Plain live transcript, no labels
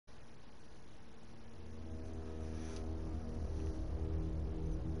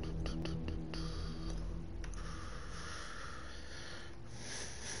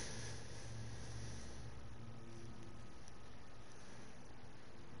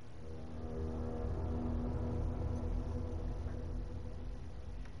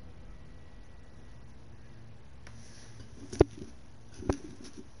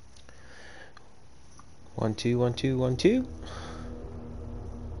1 2 1 2 1 2.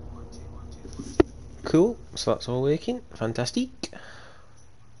 Cool, so that's all working. Fantastic.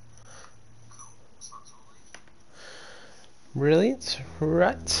 Brilliant.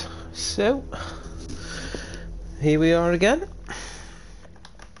 Right, so here we are again.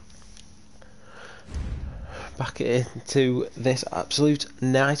 Back into this absolute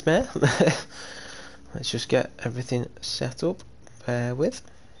nightmare. Let's just get everything set up. Bear with.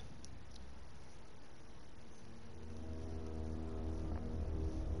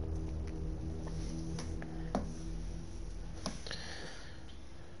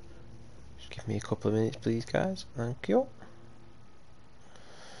 Just give me a couple of minutes, please, guys. Thank you.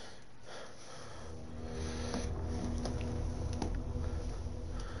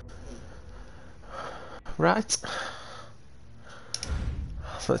 Right.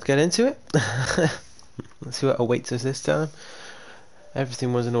 So let's get into it. Let's see what awaits us this time.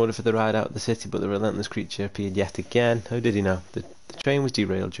 Everything was in order for the ride out of the city, but the relentless creature appeared yet again. How did he know? The train was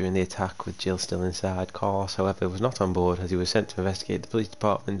derailed during the attack, with Jill still inside. Carlos, however, was not on board, as he was sent to investigate the police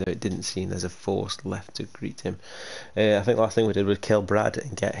department, though it didn't seem there's a force left to greet him. I think the last thing we did was kill Brad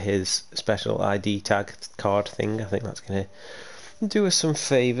and get his special ID tag card thing. I think that's going to do us some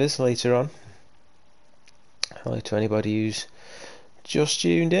favours later on. Hello to anybody who's just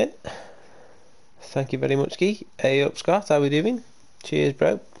tuned in. Thank you very much, Guy. Hey up, Scott, how we doing? Cheers,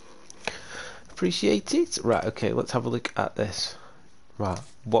 bro. Appreciate it. Right, okay, let's have a look at this. Right,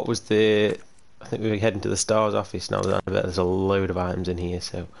 what was the... I think we were heading to the STARS office now. I bet there's a load of items in here,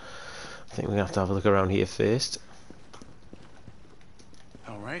 so I think we're going to have a look around here first.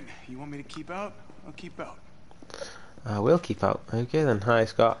 Alright, you want me to keep out? I'll keep out. I will keep out. Okay then. Hi,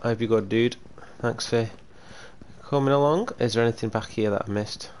 Scott. Hope you're good, dude. Thanks for coming along. Is there anything back here that I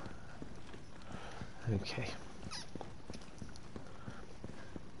missed? Okay.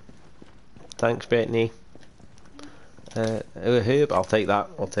 Thanks, Brittany. Herb, I'll take that.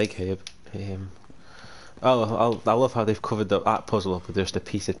 I'll take Herb. Oh, I love how they've covered that puzzle up with just a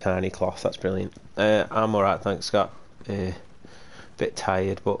piece of tiny cloth. That's brilliant. I'm alright, thanks, Scott. Bit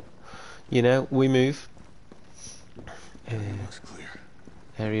tired, but you know, we move. Looks clear.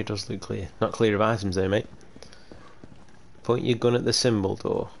 Area does look clear. Not clear of items though, mate. Point your gun at the symbol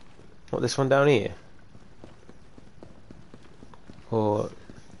door. What, this one down here? Or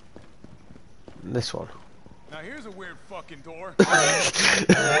this one? Now here's a weird fucking door.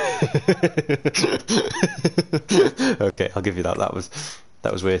 Okay, I'll give you that. That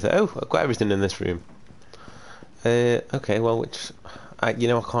was worth it. Oh, I've got everything in this room. Okay, well, I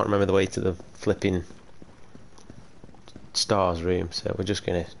can't remember the way to the flipping STARS room, so we're just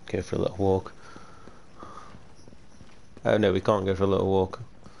gonna go for a little walk. Oh no, we can't go for a little walk.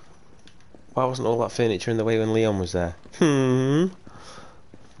 Why wasn't all that furniture in the way when Leon was there?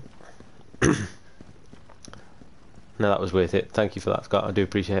 No, that was worth it. Thank you for that, Scott. I do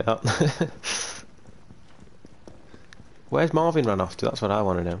appreciate that. Where's Marvin run off to? That's what I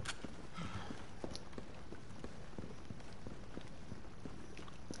want to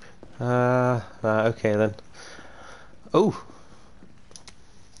know. Okay then. Oh!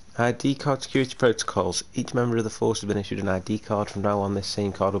 ID card security protocols. Each member of the force has been issued an ID card. From now on, this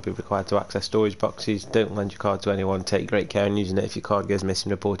same card will be required to access storage boxes. Don't lend your card to anyone. Take great care in using it. If your card goes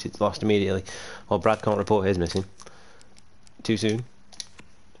missing, report it lost immediately. Well, Brad can't report his missing. Too soon.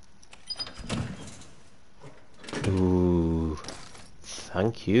 Ooh.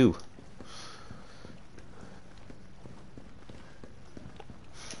 Thank you.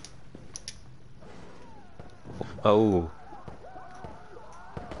 Oh.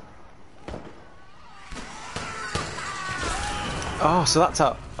 Oh, so that's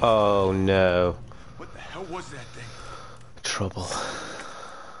how... Oh, no. What the hell was that thing? Trouble.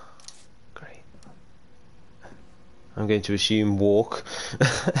 Great. I'm going to assume walk.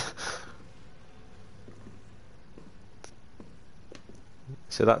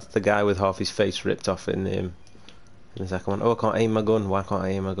 So that's the guy with half his face ripped off in the second one. Oh, I can't aim my gun. Why can't I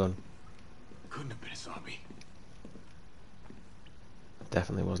aim my gun? Couldn't have been a zombie.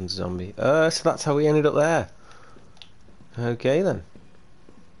 Definitely wasn't a zombie. So that's how we ended up there. Okay then.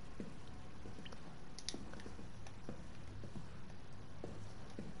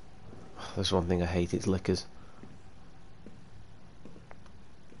 Oh, there's one thing I hate, it's liquors.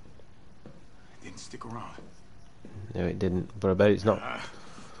 It didn't stick around. No, it didn't, but I bet it's not.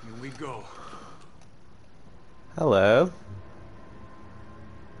 Here we go. Hello.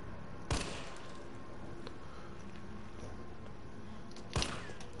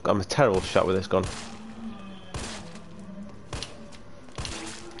 I'm a terrible shot with this gun.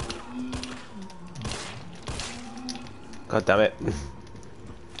 God damn it.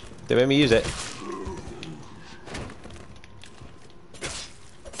 They made me use it.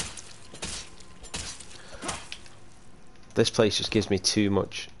 This place just gives me too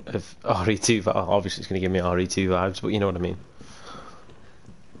much of RE2 vibes. Obviously, it's going to give me RE2 vibes, but you know what I mean.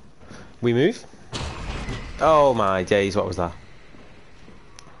 We move? Oh my days, what was that?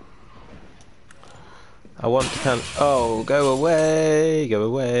 I want to can. Oh, go away, go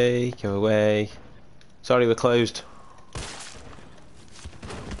away, go away. Sorry, we're closed.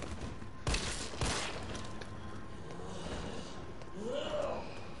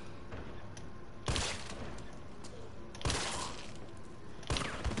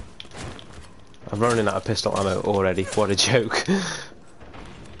 I'm running out of pistol ammo already. What a joke.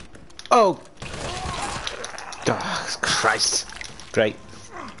 Oh! Oh, Christ. Great.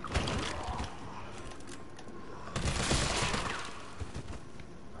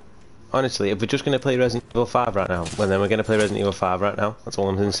 Honestly, if we're just going to play Resident Evil 5 right now, well then we're going to play Resident Evil 5 right now. That's all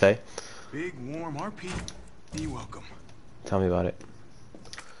I'm going to say. Big, warm RCPD welcome. Tell me about it.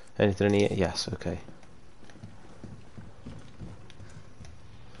 Anything in here? Yes, okay.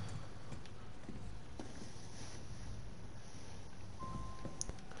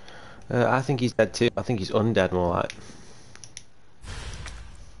 I think he's dead too. I think he's undead more like.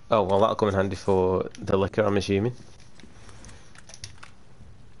 Oh, well that'll come in handy for the liquor, I'm assuming.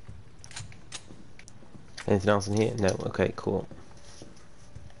 Anything else in here? No, okay, cool.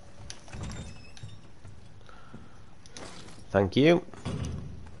 Thank you.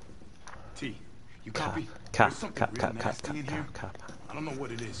 T, you copy? Cap. I don't know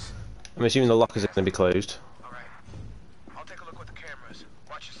what it is. I'm assuming the lockers are going to be closed. Alright. I'll take a look with the cameras.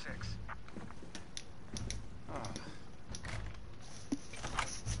 Watch your six.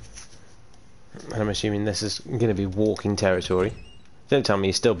 And I'm assuming this is going to be walking territory. Don't tell me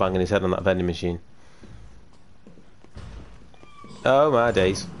he's still banging his head on that vending machine. Oh my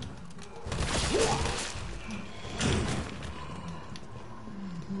days.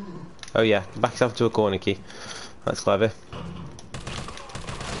 Oh yeah, back yourself to a corner key. That's clever.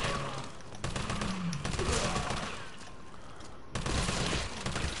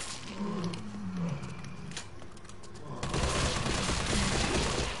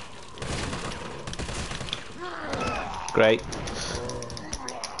 Great.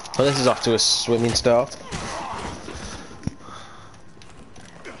 Well, this is off to a swimming start.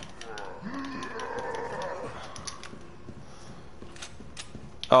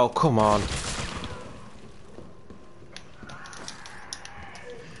 Oh, come on.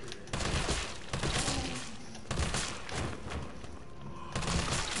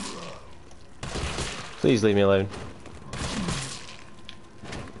 Please leave me alone.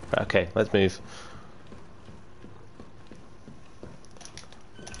 Right, okay, let's move.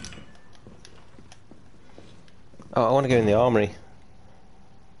 Oh, I want to go in the armory.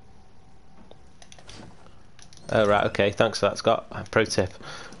 Oh, right, okay, thanks for that, Scott. Pro tip.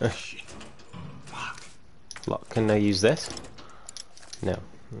 Shit. Fuck. Lock, can I use this? No.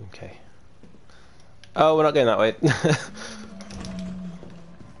 Okay. Oh, we're not going that way.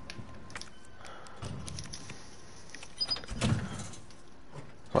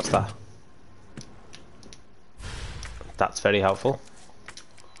 What's that? That's very helpful.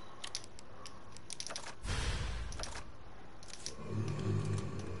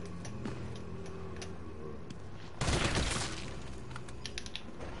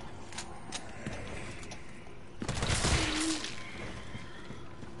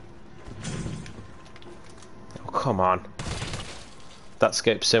 Come on. That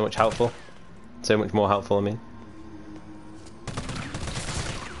scope's so much helpful. So much more helpful, I mean.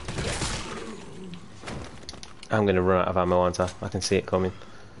 I'm going to run out of ammo, aren't I? I can see it coming.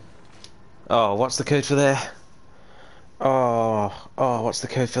 Oh, what's the code for there? Oh, what's the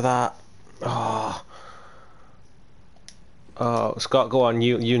code for that? Oh. Oh, Scott, go on.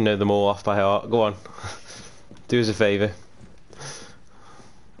 You know them all off by heart. Go on. Do us a favour.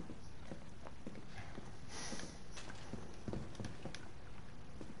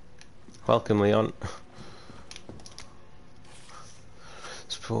 Welcome, Leon.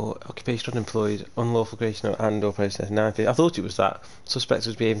 Support, occupation unemployed, unlawful creation and or process 950. I thought it was that. Suspect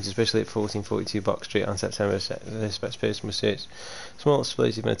was behaving suspiciously at 1442 Box Street on September. The suspect's person was searched. Small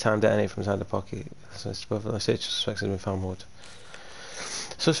explosive and a time detonator from inside the pocket. So the search suspects has been found wood.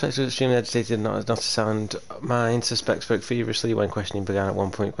 Suspects was extremely agitated and not a sound mind. Suspect spoke feverishly when questioning began. At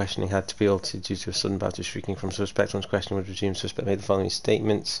one point, questioning had to be altered due to a sudden bout of shrieking from suspect. Once questioning was resumed, suspect made the following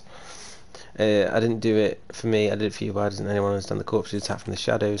statements. I didn't do it for me, I did it for you. Why doesn't anyone understand the corpse is attacked from the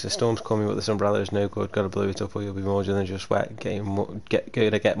shadows? The storm's coming, but this umbrella is no good. Gotta blow it up or you'll be more than just wet. Get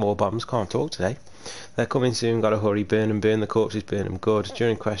more bombs. Can't talk today. They're coming soon, gotta hurry. Burn them, burn the corpses, burn them good.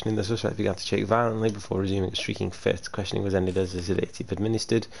 During questioning, the suspect began to shake violently before resuming a shrieking fit. Questioning was ended as a sedative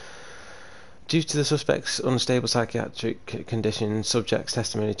administered. Due to the suspect's unstable psychiatric condition, subject's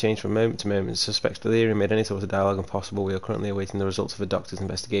testimony changed from moment to moment. The suspect's delirium made any sort of dialogue impossible. We are currently awaiting the results of a doctor's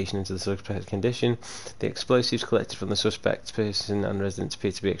investigation into the suspect's condition. The explosives collected from the suspect's person and residence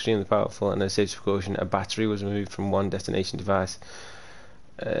appear to be extremely powerful, and as a safety precaution, a battery was removed from one destination device.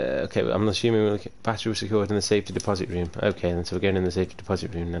 Okay, I'm assuming the battery was secured in the safety deposit room. Okay, then so we're going in the safety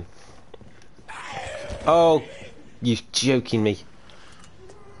deposit room then. Oh, you're joking me.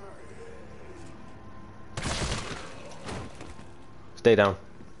 Stay down.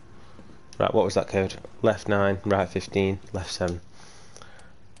 Right, what was that code? Left 9, right 15, left 7.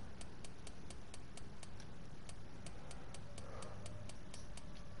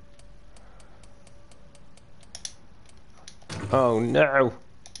 Oh no!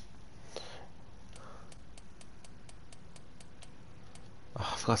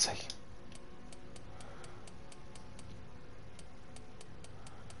 Oh, for God's sake.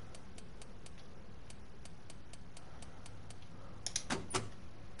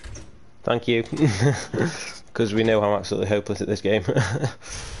 Thank you. Because we know I'm absolutely hopeless at this game. I'd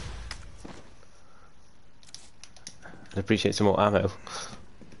appreciate some more ammo.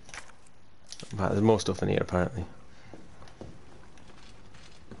 Right, there's more stuff in here apparently.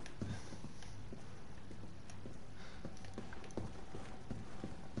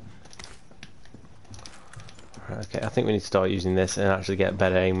 Right, okay, I think we need to start using this and actually get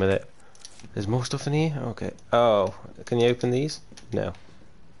better aim with it. There's more stuff in here? Okay. Oh, can you open these? No.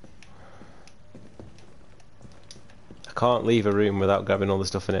 I can't leave a room without grabbing all the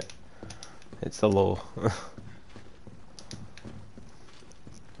stuff in it. It's the law.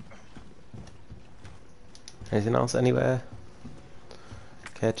 Anything else anywhere?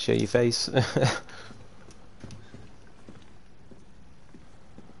 Care to show your face? I'm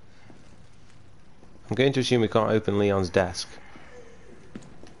going to assume we can't open Leon's desk.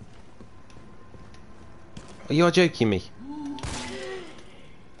 Oh, you're joking me.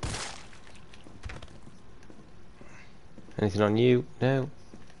 Anything on you? No.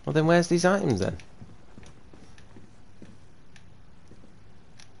 Well then where's these items then?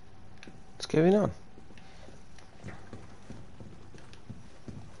 What's going on?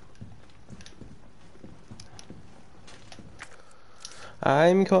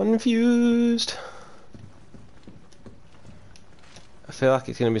 I'm confused. I feel like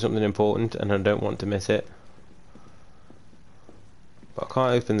it's going to be something important and I don't want to miss it. But I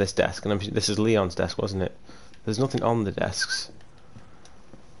can't open this desk, and this is Leon's desk, wasn't it? There's nothing on the desks.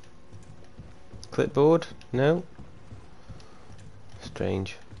 Clipboard? No.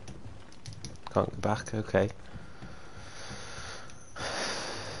 Strange. Can't go back, okay.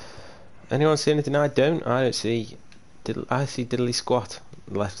 Anyone see anything I don't? I don't see... I see diddly squat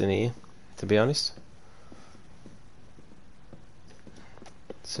left in here, to be honest.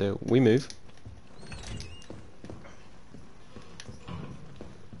 So, we move.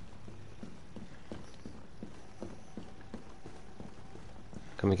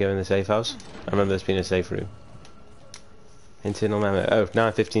 Can we go in the safe house? I remember there's been a safe room. Internal memo. Oh,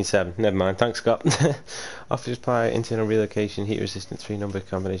 9:15:7. Never mind. Thanks, Scott. Office supply, internal relocation, heat resistant, 3 number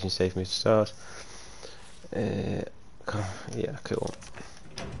combination, safe move to start. Yeah, cool.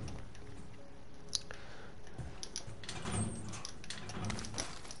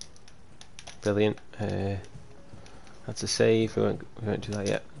 Brilliant. That's a save. We won't do that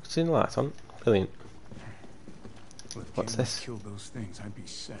yet. It's in the light on. Brilliant. What's this? Kill those things, I'd be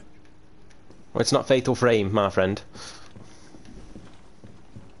set. Well, it's not fatal frame, my friend.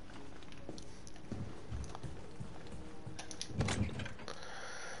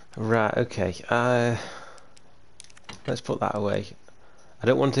 Right, okay. Let's put that away. I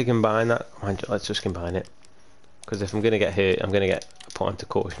don't want to combine that. Let's just combine it. Because if I'm going to get hurt, I'm going to get put onto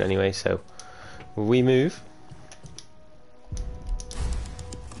caution anyway, so... We move.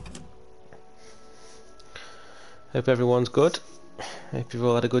 Hope everyone's good. Hope you've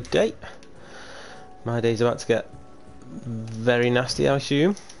all had a good day. My day's about to get very nasty, I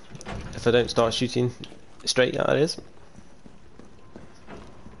assume. If I don't start shooting straight, that is.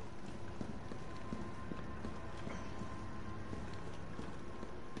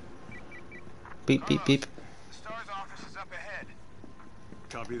 Beep, beep, beep. The STAR's office is up ahead.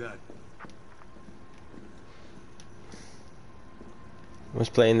 Copy that. I was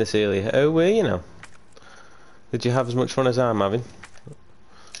playing this earlier. Oh, were you know? Did you have as much fun as I'm having?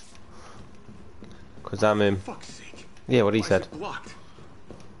 Because I'm Fuck's sake. yeah, what he Why is said. it blocked?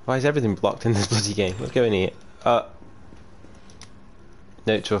 Why is everything blocked in this bloody game? Let's go in here.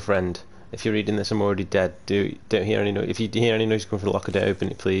 Note to a friend. If you're reading this, I'm already dead. Don't hear any noise. If you hear any noise coming from the locker, don't open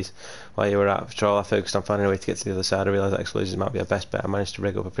it, please. While you were out of patrol, I focused on finding a way to get to the other side. I realised that explosives might be our best bet. I managed to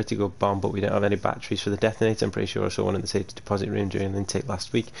rig up a pretty good bomb, but we don't have any batteries for the detonator. I'm pretty sure I saw one in the safety deposit room during the intake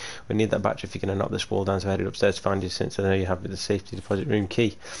last week. We need that battery if you're going to knock this wall down, so I headed upstairs to find you since I know you have the safety deposit room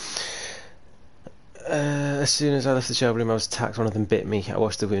key. As soon as I left the shower room, I was attacked. One of them bit me. I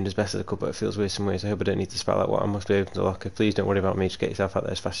washed the wound as best as I could, but it feels weird some ways. I hope I don't need to spell out what I must be open to the locker. Please don't worry about me. Just get yourself out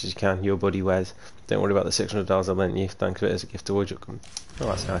there as fast as you can. Your buddy Wes. Don't worry about the $600 I lent you. Thanks for it as a gift towards you. Oh,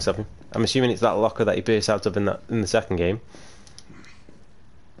 that's nice of him. I'm assuming it's that locker that he burst out of in the second game.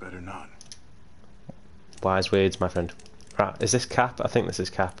 Better not. Wise words, my friend. Right, is this Cap? I think this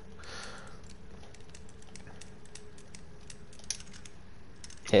is Cap.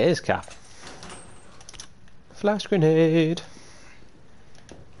 It is Cap. Flash grenade.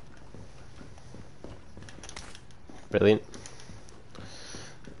 Brilliant.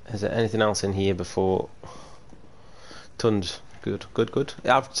 Is there anything else in here before? Tons. Good, good, good.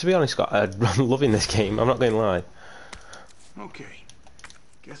 To be honest, Scott, I'm loving this game. I'm not going to lie. Okay.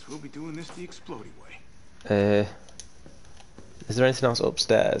 Guess we'll be doing this the exploding way. Is there anything else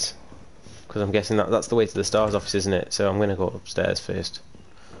upstairs? Because I'm guessing that's the way to the STARS office, isn't it? So I'm going to go upstairs first.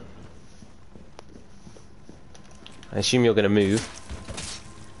 I assume you're going to move.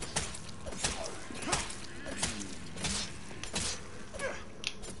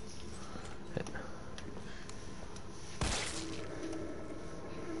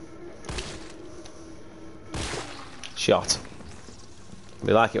 Shot.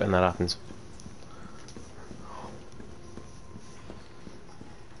 We like it when that happens.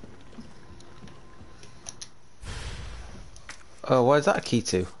 Oh, what is that a key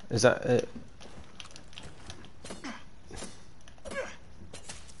to? Is that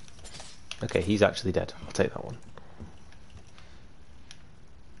Okay, he's actually dead. I'll take that one.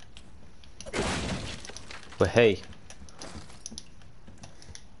 But hey.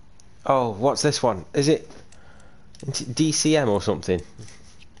 Oh, what's this one? Is it DCM or something?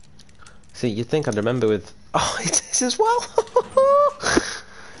 See, you'd think I'd remember with... Oh, it is as well!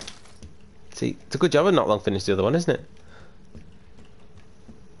 See, it's a good job I've not long finished the other one, isn't it?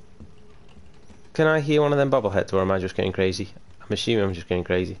 Can I hear one of them bobbleheads, or am I just going crazy? I'm assuming I'm just going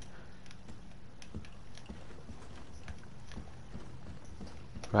crazy.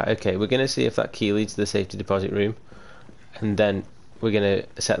 Right, okay, we're going to see if that key leads to the safety deposit room, and then we're going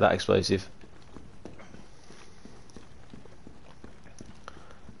to set that explosive.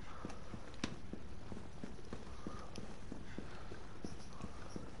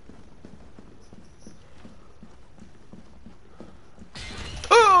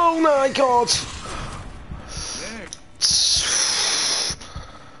 Oh my god!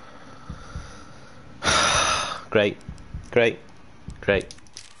 Great, great, great.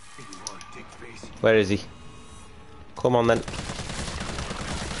 Where is he? Come on then.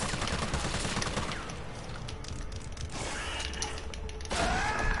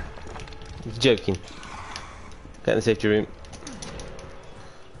 He's joking. Get in the safety room.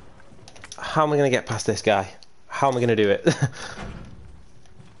 How am I going to get past this guy? How am I going to do it?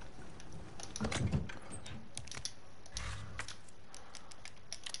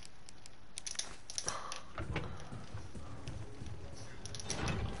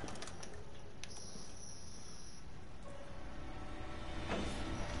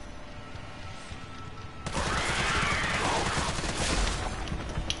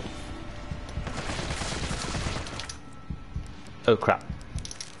 Oh crap.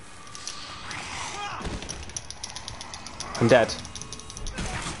 I'm dead.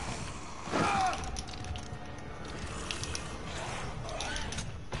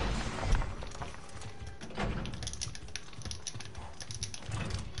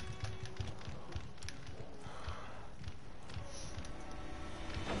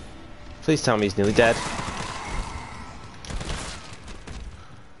 Please tell me he's nearly dead.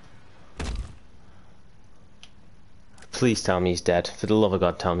 Please tell me he's dead. For the love of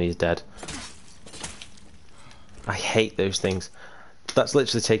God, tell me he's dead. I hate those things. That's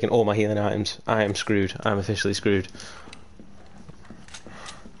literally taken all my healing items. I am screwed. I'm officially screwed.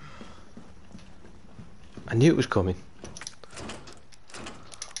 I knew it was coming.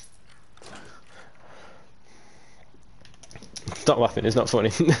 Stop laughing, it's not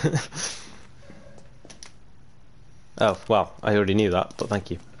funny. Oh, well, I already knew that, but thank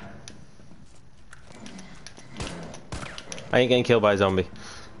you. I ain't getting killed by a zombie.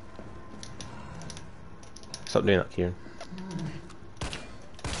 Stop doing that, Kieran.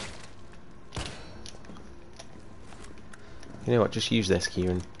 You know what, just use this,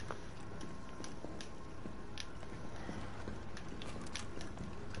 Kieran.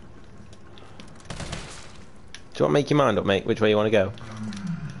 you want to make your mind up, mate? Which way you want to go?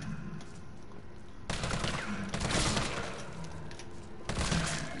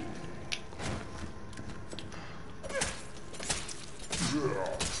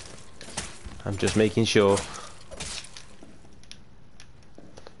 I'm just making sure.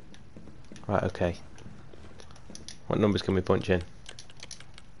 Right, okay. What numbers can we punch in?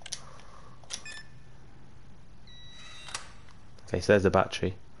 Okay, so there's the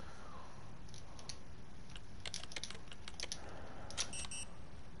battery.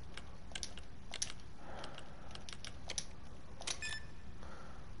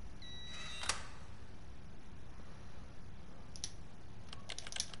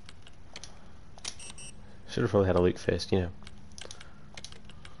 Should have probably had a look first, you know.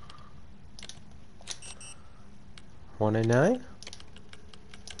 109?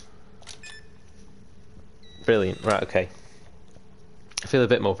 Brilliant, right, okay. I feel a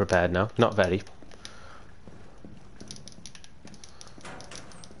bit more prepared now, not very.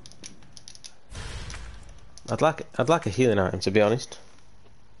 I'd like a healing item, to be honest.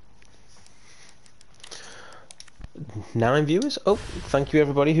 9 viewers? Oh, thank you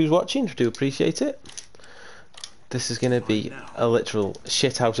everybody who's watching, I do appreciate it. This is going to be a literal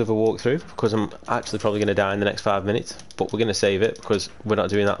shithouse of a walkthrough because I'm actually probably going to die in the next 5 minutes, but we're going to save it because we're not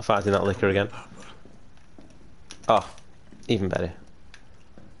doing that, fighting that licker again. Oh, even better.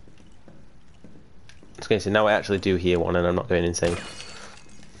 I was going to say, now I actually do hear one and I'm not going insane.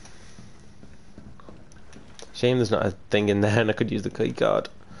 Shame there's not a thing in there and I could use the key card.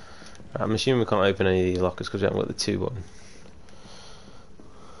 I'm assuming we can't open any of these lockers because we haven't got the 2 button.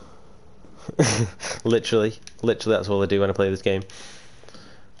 literally that's all I do when I play this game.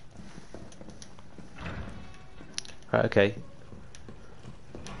 Right, okay.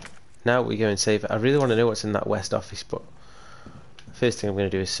 Now we go and save it. I really want to know what's in that west office, but first thing I'm going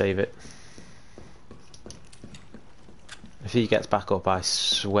to do is save it. If he gets back up, I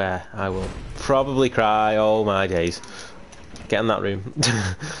swear I will probably cry. Oh my days. Get in that room.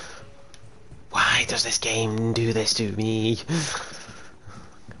 Why does this game do this to me?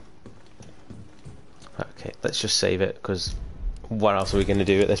 Okay, let's just save it, because what else are we going to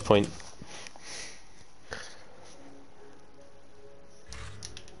do at this point?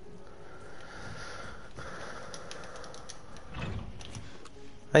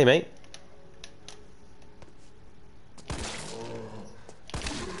 Hey, mate.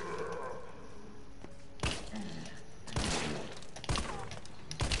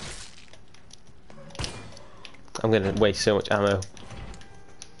 I'm going to waste so much ammo.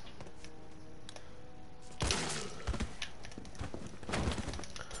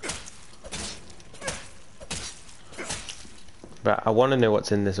 But I want to know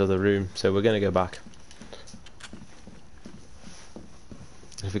what's in this other room, so we're going to go back.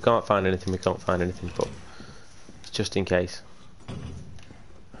 If we can't find anything, we can't find anything, but just in case.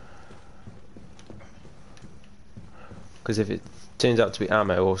 Because if it turns out to be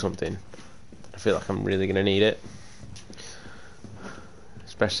ammo or something, I feel like I'm really going to need it.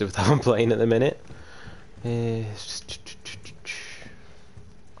 Especially with how I'm playing at the minute.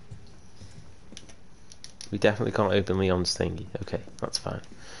 We definitely can't open Leon's thingy. Okay, that's fine.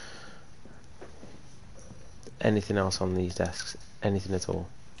 Anything else on these desks? Anything at all?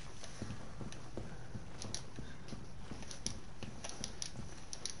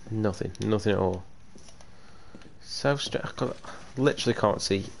 Nothing. Nothing at all. So strange. I literally can't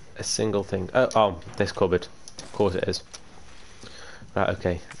see a single thing. Oh, this cupboard. Of course it is. Right,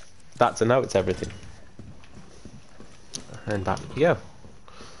 okay. Now it's everything. And back we go.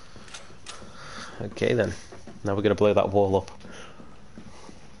 Okay then. Now we're going to blow that wall up.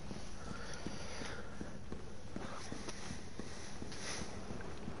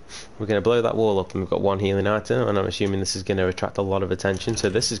 We're going to blow that wall up and we've got 1 healing item, and I'm assuming this is going to attract a lot of attention, so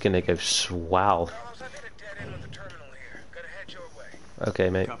this is going to go swell. Okay,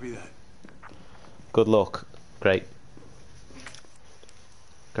 mate. Copy that. Good luck. Great.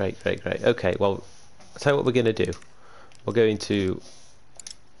 Great. Okay, well, I'll tell you what we're going to do. We're going to...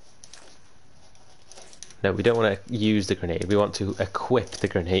 No, we don't want to use the grenade. We want to equip the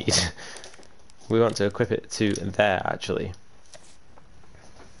grenade. We want to equip it to there, actually.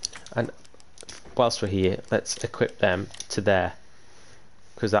 And whilst we're here, let's equip them to there,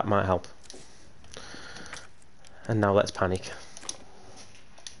 because that might help. And now let's panic.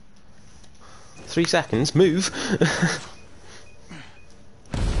 3 seconds, move!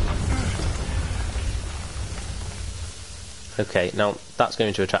 Okay, now that's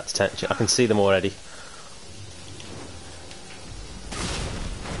going to attract attention. I can see them already.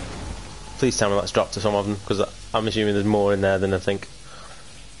 Please tell me let's drop to some of them, because I'm assuming there's more in there than I think.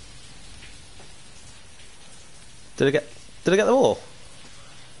 Did I get them all?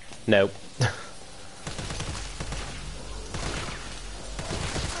 No.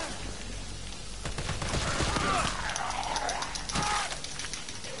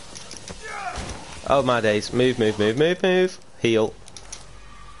 Oh my days. Move, move, move, move, move. Heal.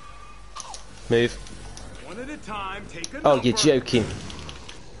 Move. One at a time, take a Oh, number. you're joking.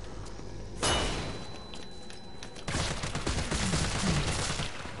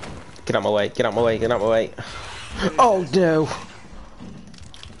 Get out my way, get out my way, get out my way. Oh no!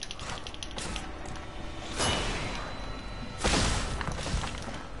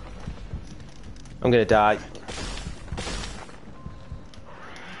 I'm gonna die.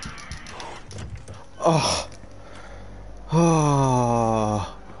 Oh.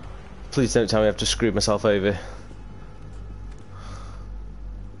 Oh. Please don't tell me I've just screwed myself over.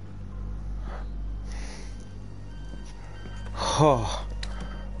 Oh.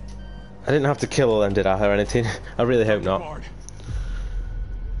 I didn't have to kill all them, did I, or anything? I really hope not.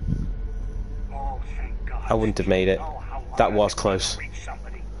 I wouldn't have made it. That was close.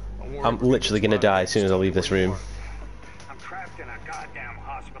 I'm literally gonna die as soon as I leave this room. I'm trapped in a goddamn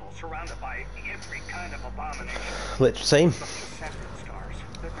hospital, surrounded by every kind of abomination. Same. Stars.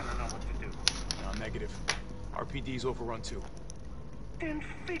 They're gonna know what to do. Negative. RPD's overrun too. Then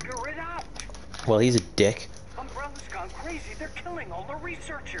figure it out. Well, he's a dick. Umbrella's gone crazy. They're killing all the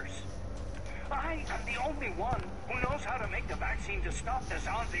researchers. I am the only one who knows how to make the vaccine to stop the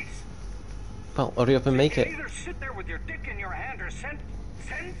zombies. Well, hurry up and make it. Either sit there with your dick in your hand or send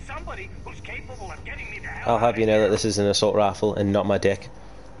somebody who's capable of getting me the hell I'll out have of you know here. that this is an assault rifle and not my dick.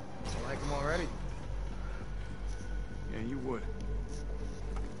 You like him already? Yeah, you would.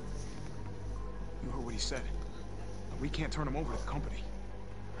 You heard what he said. We can't turn him over to the company.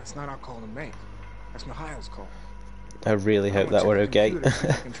 That's not our call to make. That's Mihail's call. I really hope that we're okay.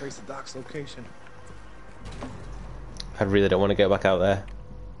 I can trace the doc's location. I really don't want to go back out there.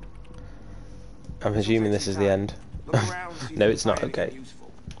 I'm assuming this is the end. No, it's not okay.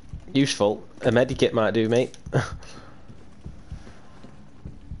 Useful. A medikit might do, mate.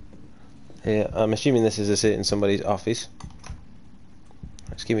 Yeah, I'm assuming this is a sit in somebody's office.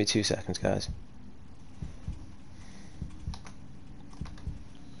 Just give me 2 seconds, guys.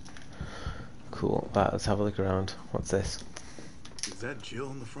 Cool. Right, let's have a look around. What's this? Is that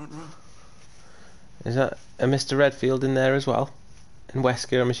Jill in the front row? Is that a Mr. Redfield in there as well? In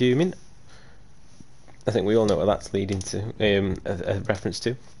Wesker, I'm assuming. I think we all know what that's leading to. A reference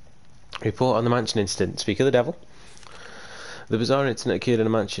to. Report on the mansion incident. Speak of the devil. The bizarre incident occurred in a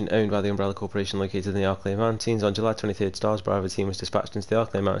mansion owned by the Umbrella Corporation located in the Arklay Mountains. On July 23rd, Star's Bravo team was dispatched into the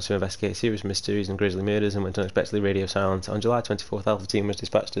Arklay Mountains to investigate serious mysteries and grisly murders and went unexpectedly radio silent. On July 24th, Alpha team was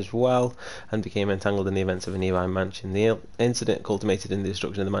dispatched as well and became entangled in the events of a nearby mansion. The incident culminated in the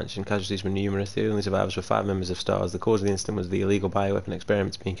destruction of the mansion. Casualties were numerous. The only survivors were 5 members of Stars. The cause of the incident was the illegal bioweapon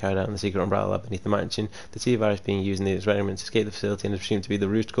experiments being carried out in the secret Umbrella lab beneath the mansion. The T-virus being used in the experiments escaped the facility and is presumed to be the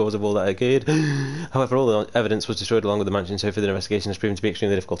root cause of all that occurred. However, all the evidence was destroyed along with the mansion, so further investigation has proven to be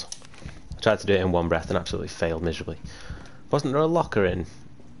extremely difficult. I tried to do it in one breath and absolutely failed miserably. Wasn't there a locker in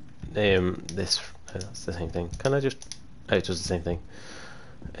this? That's the same thing. Can I just... Oh, it was the same thing.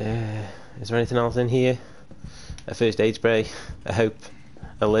 Is there anything else in here? A first aid spray, a hope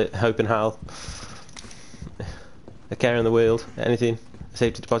and howl, a care in the world, anything? A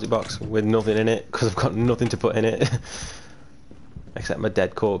safety deposit box with nothing in it because I've got nothing to put in it except my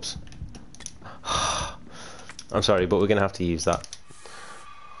dead corpse. I'm sorry, but we're gonna have to use that.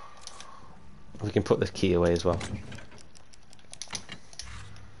 We can put this key away as well.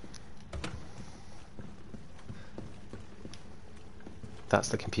 That's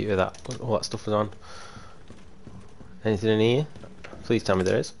the computer that all that stuff was on. Anything in here? Please tell me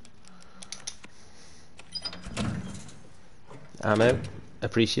there is. Ammo.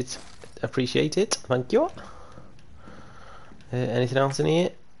 Appreciate it. Thank you. Anything else in here?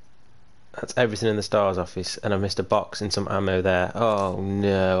 That's everything in the Stars office, and I missed a box and some ammo there. Oh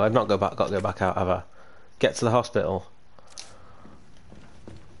no, I've not got to go back out, have I? Get to the hospital.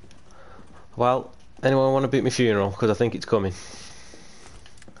 Well, anyone want to boot my funeral? Because I think it's coming.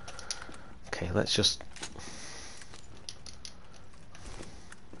 Okay, let's just...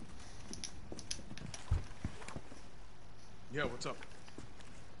 Yeah, what's up?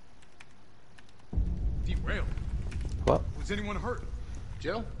 Derailed. What? Was anyone hurt?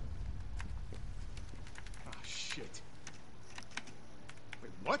 Jill? Ah, shit.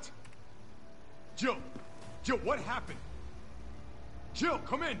 Wait, what? Jill! Jill, what happened? Jill,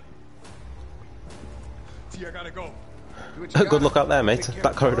 come in! T, I gotta go. Good luck out there, mate.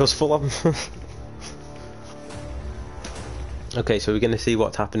 That corridor's full of them. Okay, so we're going to see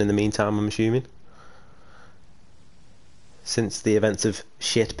what's happened in the meantime, I'm assuming. since the events of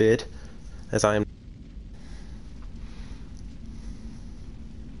Shitbird, as I am.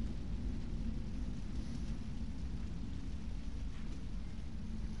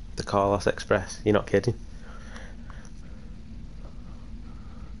 The Carlos Express. You're not kidding.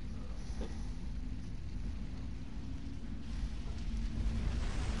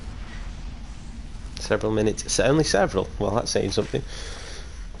 Several minutes. Only several. Well, that's saying something.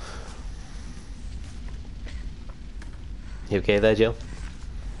 You okay there, Jill?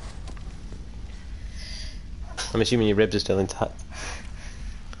 I'm assuming your ribs are still intact.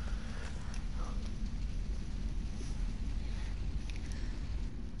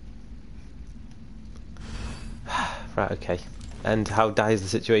 Right, okay. And how dire is the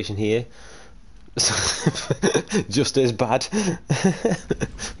situation here? Just as bad.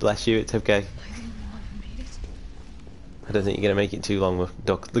 Bless you, it's okay. I don't think you're going to make it too long,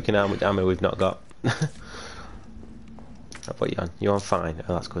 Doc. Looking at how much ammo we've not got. What are you on? You're on fine.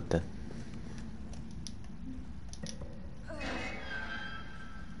 Oh, that's good then.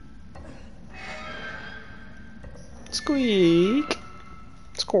 Squeak!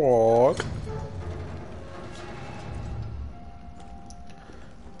 Squawk!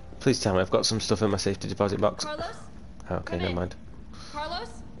 Please tell me I've got some stuff in my safety deposit box. Carlos? Oh, okay, never mind. Carlos?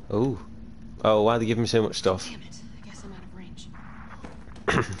 Oh. Oh, why are they giving me so much stuff? Damn it. I guess I'm out of range.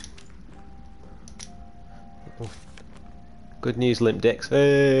 Good news, limp dicks.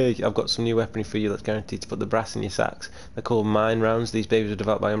 Hey, I've got some new weaponry for you that's guaranteed to put the brass in your sacks. They're called mine rounds. These babies were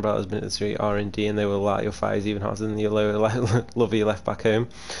developed by Umbrella's military R&D, and they will light your fires even hotter than your lover you left back home.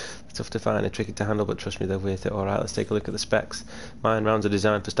 They're tough to find and tricky to handle, but trust me, they're worth it. Alright, let's take a look at the specs. Mine rounds are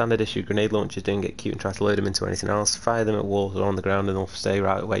designed for standard issue grenade launchers. Don't get cute and try to load them into anything else. Fire them at walls or on the ground and they'll stay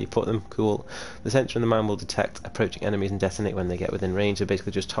right where you put them. Cool. The sensor in the mine will detect approaching enemies and detonate when they get within range, so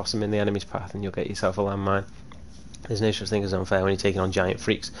basically just toss them in the enemy's path and you'll get yourself a landmine. There's no such thing as unfair when you're taking on giant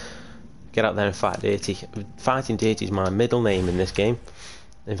freaks. Get out there and fight dirty. Fighting dirty is my middle name in this game.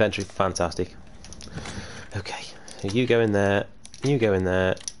 Inventory, fantastic. Okay, so you go in there. You go in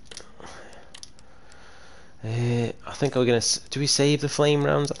there. I think we're gonna. Do we save the flame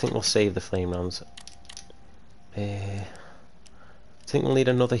rounds? I think we'll save the flame rounds. I think we'll need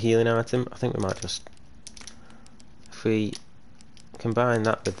another healing item. I think we might just. If we combine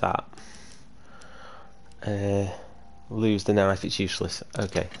that with that. Lose the knife, it's useless.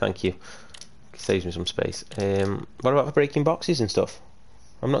 Okay, thank you. Saves me some space. What about for breaking boxes and stuff?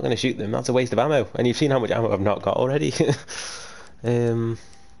 I'm not going to shoot them, that's a waste of ammo. And you've seen how much ammo I've not got already. Hand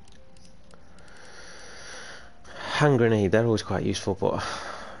grenade, they're always quite useful, but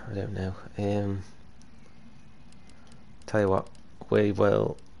I don't know. Tell you what,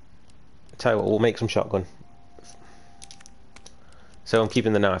 we'll make some shotgun. So I'm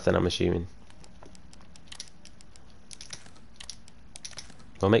keeping the knife then, I'm assuming.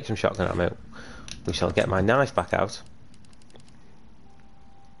 We'll make some shotgun ammo. We shall get my knife back out.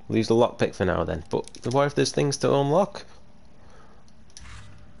 We'll use the lockpick for now then. But what if there's things to unlock?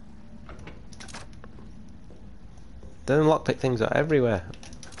 Then lockpick things are everywhere.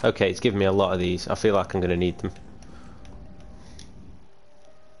 Okay, it's giving me a lot of these. I feel like I'm going to need them.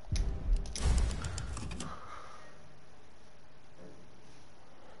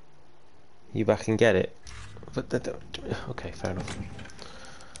 You back and get it. But okay, fair enough.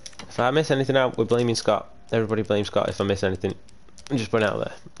 If I miss anything out, we're blaming Scott. Everybody blames Scott if I miss anything. I'm just putting it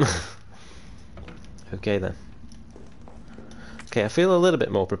out there. Okay then. Okay, I feel a little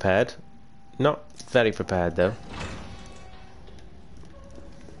bit more prepared. Not very prepared though.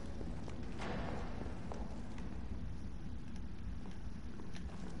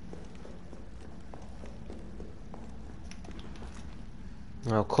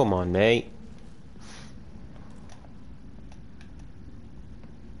 Oh, come on, mate.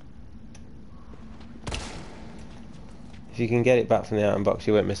 If you can get it back from the item box,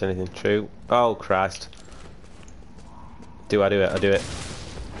 you won't miss anything. True. Oh, Christ. Do I do it? I do it.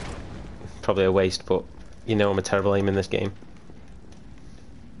 Probably a waste, but you know I'm a terrible aim in this game.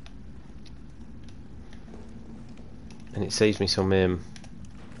 And it saves me some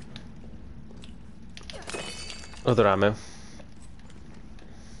other ammo.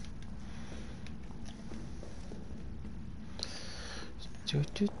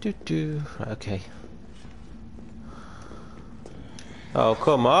 Okay. Oh,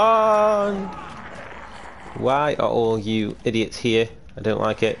 come on! Why are all you idiots here? I don't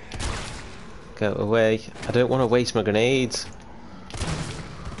like it. Go away. I don't want to waste my grenades.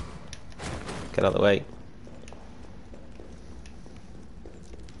 Get out of the way.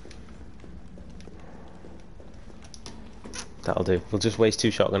 That'll do. We'll just waste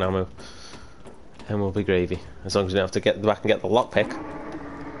 2 shotgun ammo. and we'll be gravy. As long as we don't have to get back and get the lockpick.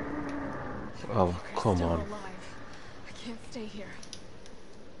 Oh, come Still on. alive. I can't stay here.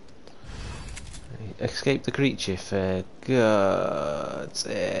 Escape the creature for God's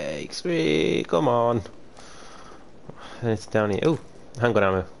sakes. Three, come on. And it's down here. Oh, handgun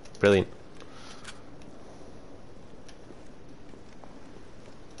ammo. Brilliant.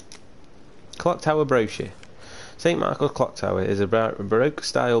 Clock Tower brochure. St. Michael's Clock Tower is a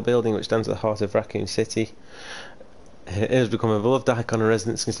Baroque-style building which stands at the heart of Raccoon City. It has become a beloved icon, and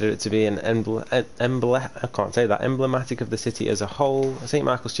residents consider it to be an emblematic of the city as a whole. St.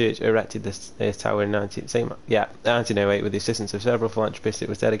 Michael's Church erected this tower in 1908 with the assistance of several philanthropists. It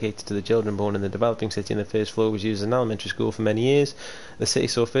was dedicated to the children born in the developing city, and the first floor was used as an elementary school for many years. The city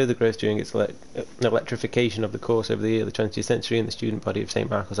saw further growth during its electrification of the course over the early 20th century, and the student body of St.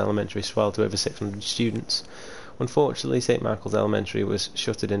 Michael's Elementary swelled to over 600 students. Unfortunately, St. Michael's Elementary was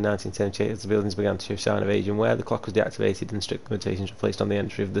shuttered in 1978 as the buildings began to show sign of age and wear. The clock was deactivated and strict limitations were placed on the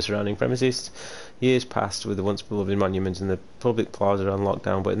entry of the surrounding premises. Years passed with the once beloved monument and the public plaza on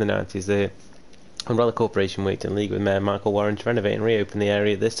lockdown, but in the 90s the Umbrella Corporation worked in league with Mayor Michael Warren to renovate and reopen the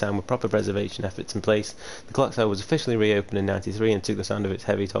area, this time with proper preservation efforts in place. The clock tower was officially reopened in 93 and took the sound of its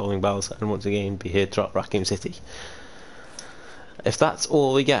heavy tolling bells and once again be heard throughout Raccoon City. If that's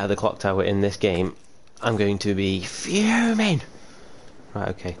all we get at the clock tower in this game, I'm going to be fuming. Right,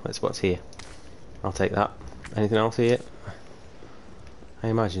 okay, what's here? I'll take that. Anything else here? I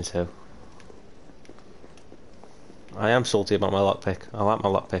imagine so. I am salty about my lockpick. I like my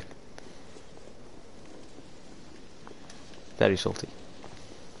lockpick. Very salty.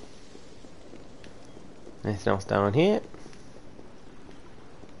 Anything else down here?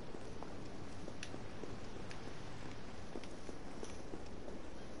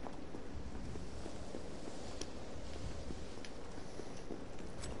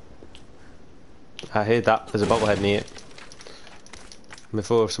 I heard that. There's a bobblehead near it.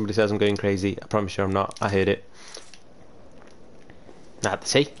 Before somebody says I'm going crazy, I promise you I'm not. I heard it. Ah,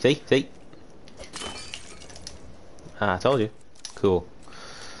 see? Ah, I told you. Cool.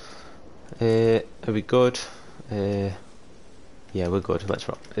 Are we good? Yeah, we're good. Let's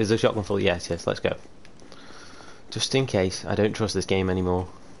rock. Is the shotgun full? Yes, let's go. Just in case, I don't trust this game anymore.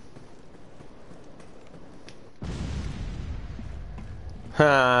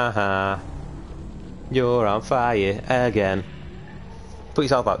 Ha ha. You're on fire again. Put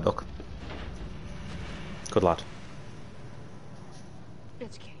yourself out, duck. Good lad.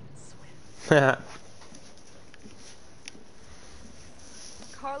 Bitch can't even swim.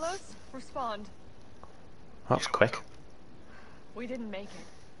 Carlos, respond. That's quick. We didn't make it.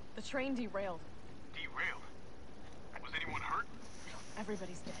 The train derailed. Derailed? Was anyone hurt?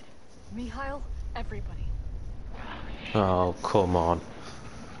 Everybody's dead. Mikhail, everybody. Oh, come on.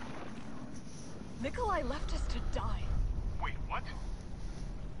 Nikolai left us to die. Wait, what?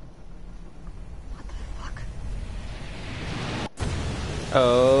 What the fuck?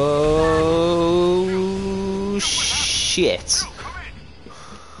 Oh, shit. No, come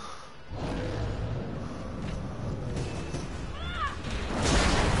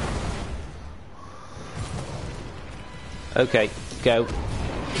in. Okay, go.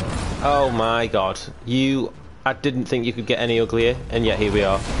 Oh my god. I didn't think you could get any uglier, and yet here we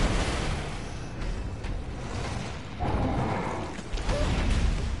are.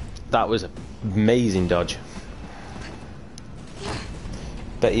 That was an amazing dodge.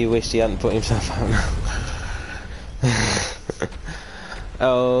 Bet you wished he hadn't put himself out now.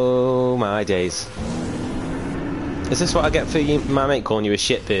 Oh my days. Is this what I get for my mate calling you a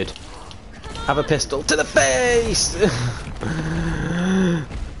shitbird? Have a pistol to the face!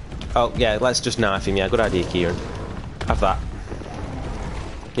 Oh yeah, let's just knife him. Yeah, good idea, Kieran. Have that.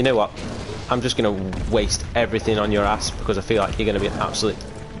 You know what? I'm just gonna waste everything on your ass because I feel like you're gonna be an absolute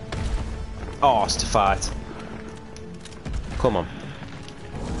arse to fight. Come on.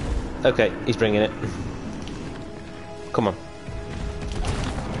 Okay, he's bringing it. Come on.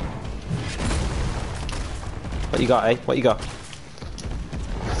 What you got, eh? What you got?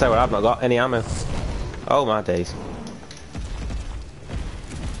 I'll tell you what, I've not got any ammo. Oh my days.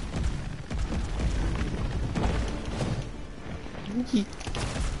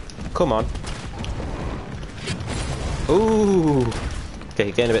 Come on. Ooh.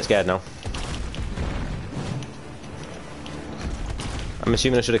 Okay, getting a bit scared now. I'm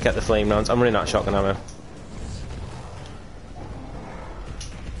assuming I should have kept the flame rounds. I'm running out of shotgun ammo.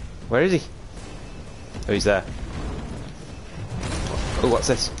 Where is he? Oh, he's there. Oh, what's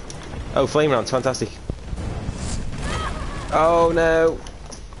this? Oh, flame rounds, fantastic. Oh no!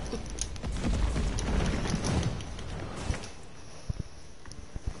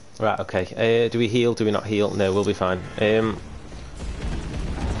 Right, okay. Do we heal? Do we not heal? No, we'll be fine.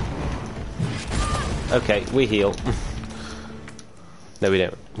 Okay, we heal. No, we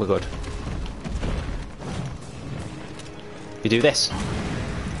don't. We're good. You do this.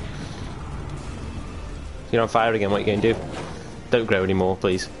 You're on fire again. What are you going to do? Don't grow anymore,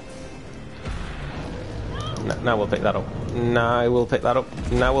 please. No, now we'll pick that up. Now we'll pick that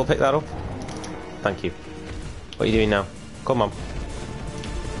up. Now we'll pick that up. Thank you. What are you doing now? Come on.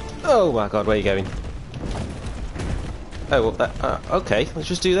 Oh my god, where are you going? Oh, well, okay. Let's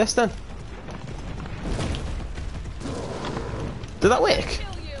just do this then. Did that work?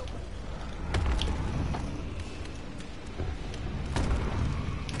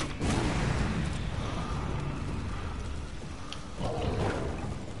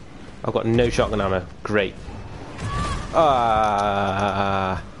 I've got no shotgun ammo. Great.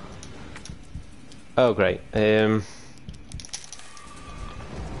 Oh, great.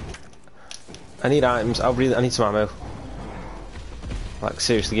 I need items. I need some ammo. Like,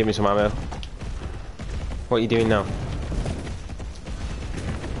 seriously, give me some ammo. What are you doing now?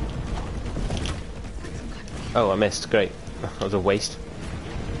 Oh, I missed. Great. That was a waste.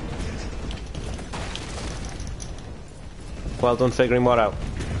 Well done figuring what out.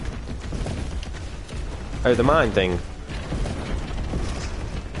 Oh, the mine thing.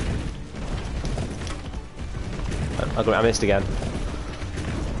 I missed again.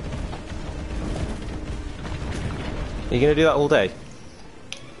 Are you going to do that all day?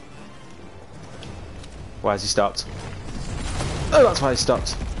 Why has he stopped? Oh, that's why he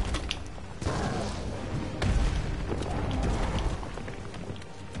stopped.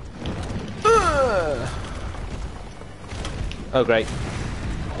 Oh, great.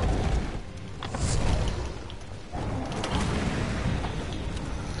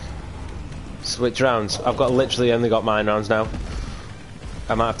 Switch rounds. I've literally only got mine rounds now.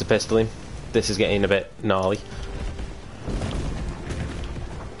 I might have to pistol him. This is getting a bit gnarly.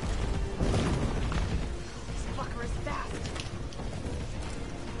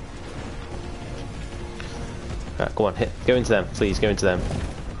 Right, go on, hit. Go into them, please. Go into them.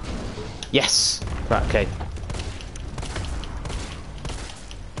 Yes. Right, okay.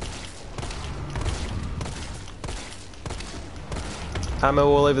 Ammo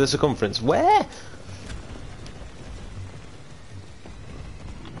all over the circumference. Where?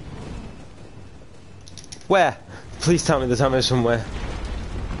 Where? Please tell me there's ammo somewhere.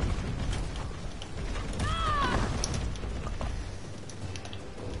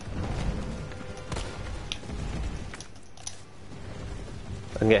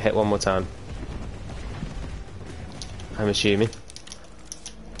 I can get hit one more time. I'm assuming.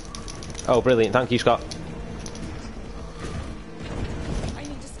 Oh, brilliant. Thank you, Scott.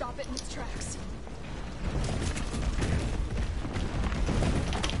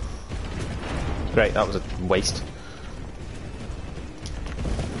 Great, that was a waste.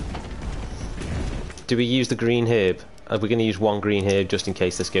 Do we use the green herb? Are we going to use one green herb just in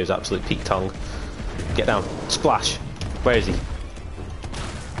case this goes absolute peak tongue? Get down. Splash. Where is he?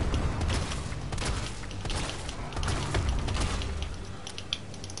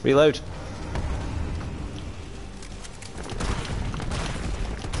 Reload.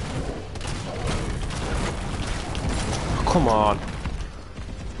 Oh, come on.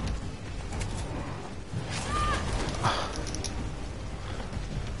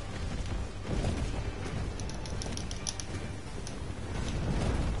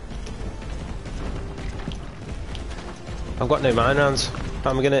 I've got no mine rounds. How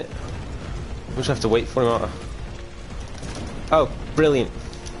am I gonna... I just have to wait for him. Oh, brilliant.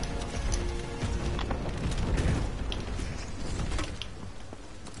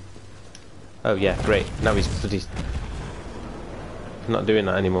 Oh yeah, great. Now he's bloody... not doing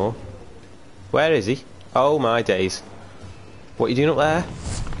that anymore. Where is he? Oh my days. What are you doing up there?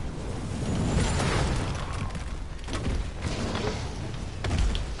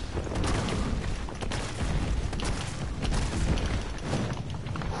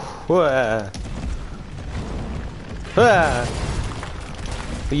 Where? Where?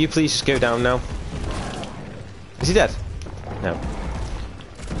 Will you please just go down now? Is he dead? No.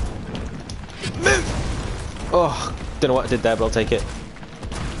 Move! Oh, don't know what I did there, but I'll take it.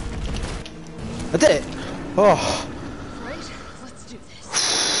 I did it! Oh. Right, let's do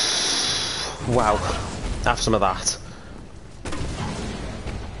this. Wow. Have some of that.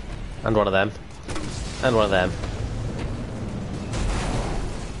 And one of them. And one of them.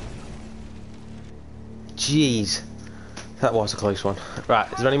 Jeez. That was a close one. Right,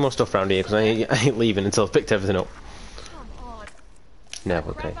 is there any more stuff around here? Because I ain't leaving until I've picked everything up. Come on. No,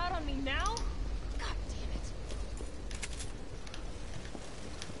 okay. Crap out on me now? God damn it.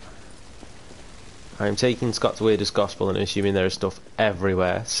 I'm taking Scott's word as gospel and assuming there is stuff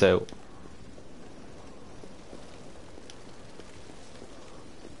everywhere, so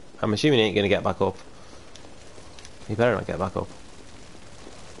I'm assuming he ain't gonna get back up. He better not get back up.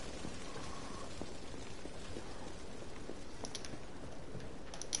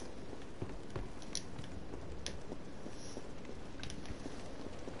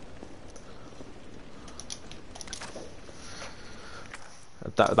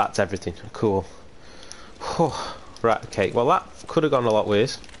 That's everything. Cool. Right, okay. Well, that could have gone a lot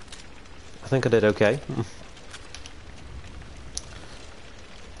worse. I think I did okay.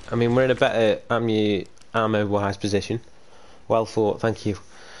 I mean, we're in a better ammo-wise position. Well thought, thank you.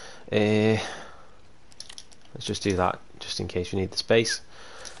 Let's just do that, just in case we need the space.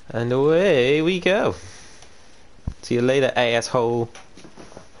 And away we go. See you later, asshole.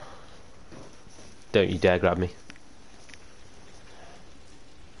 Don't you dare grab me.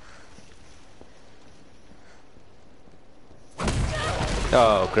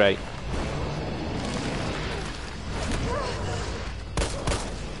 Oh, great.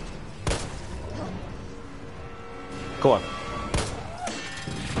 Go on.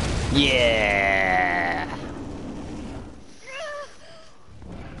 Yeah.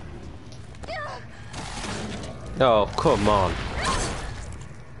 Oh, come on.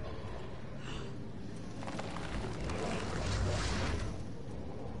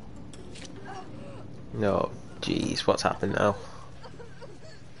 No, jeez, what's happened now?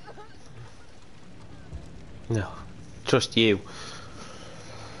 No, trust you.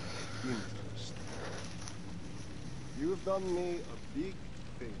 Interest. You've done me a big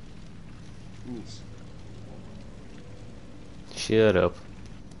favor, miss. Shut up.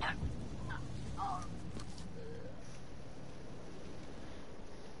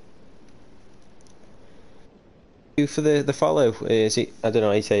 You for the follow. Is it? I don't know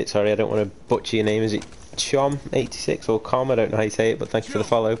how you say it. Sorry, I don't want to butcher your name. Is it Chom86 or Com? I don't know how you say it, but thank you for the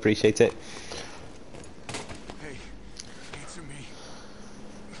follow. Appreciate it. Hey, answer me.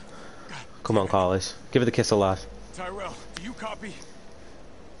 Come on, Carlos. Give her the kiss of life. Tyrell, do you copy?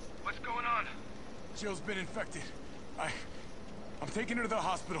 What's going on? Jill's been infected. I'm taking her to the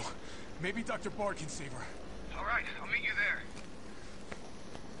hospital. Maybe Dr. Bard can save her. All right, I'll meet you there.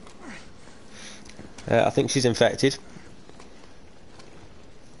 I think she's infected.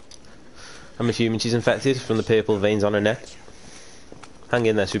 I'm assuming she's infected from the purple veins on her neck. Hang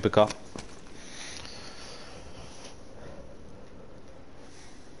in there, Super Cop.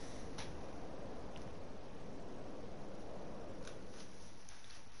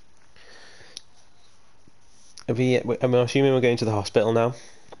 I'm assuming we're going to the hospital now.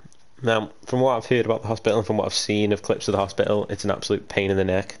 Now, from what I've heard about the hospital and from what I've seen of clips of the hospital, it's an absolute pain in the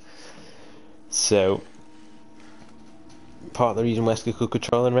neck. So, part of the reason Wesker could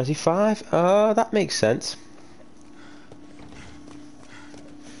control in Resi 5? That makes sense.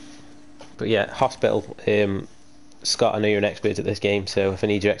 But yeah, hospital. Scott, I know you're an expert at this game, so if I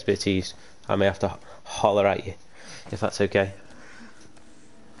need your expertise, I may have to holler at you, if that's okay.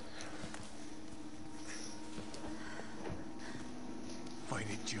 Fight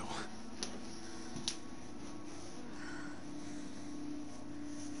it, Jill.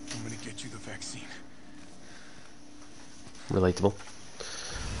 I'm gonna get you the vaccine. Relatable.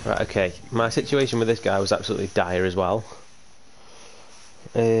 Right, okay. My situation with this guy was absolutely dire as well.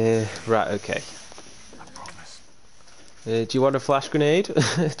 Right, okay. I promise. Do you want a flash grenade?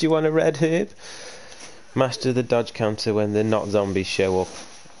 Do you want a red herb? Master the dodge counter when the not zombies show up.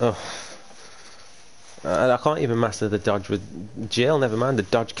 Oh. I can't even master the dodge with Jill, never mind the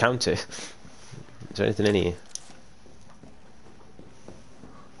dodge counter. Is there anything in here?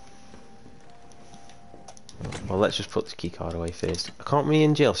 Well, let's just put the keycard away first. Can't me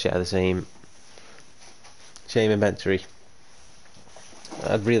and Jill share the same inventory?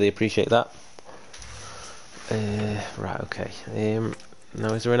 I'd really appreciate that. Right, okay.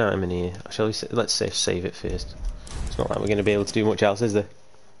 Now, is there an item in here? Shall we? Let's save it first. It's not like we're going to be able to do much else, is there?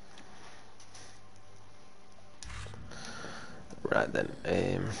 Right then.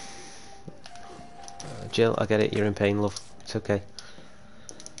 Jill, I get it. You're in pain, love. It's okay.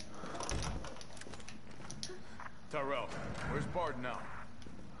 Tyrell, where's Bard now?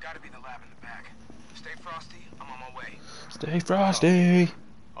 Gotta be the lab in the back. Stay frosty, I'm on my way. Stay frosty.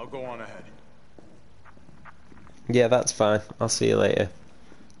 I'll go on ahead. Yeah, that's fine. I'll see you later.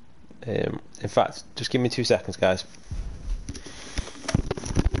 In fact, just give me 2 seconds, guys.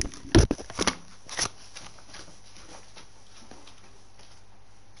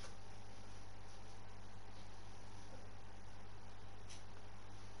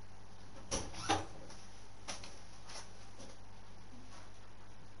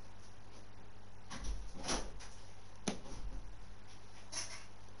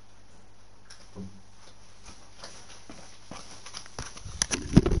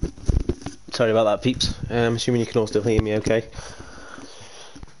 Sorry about that, peeps. I'm assuming you can all still hear me okay.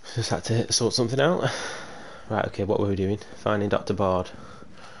 Just had to sort something out. Right, okay, what were we doing? Finding Dr. Bard.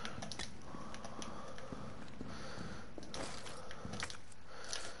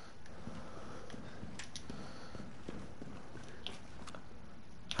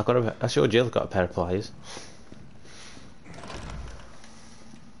 I sure Jill's got a pair of pliers.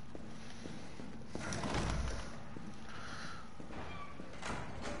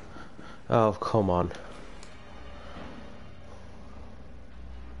 Oh, come on.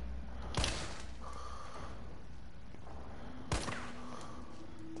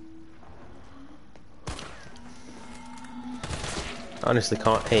 I honestly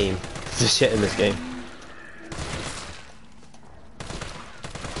can't aim for shit in this game.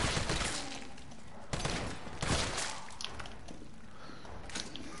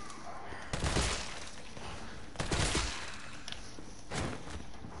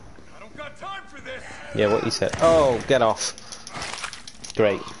 Yeah, what you said. Oh, get off.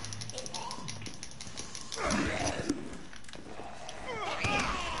 Great.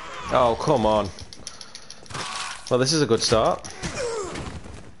 Oh, come on. Well, this is a good start.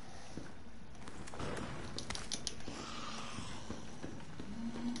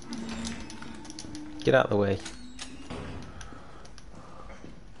 Get out of the way.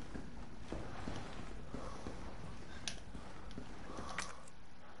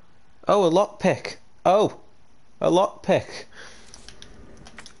 Oh, a lockpick. Oh, a lockpick.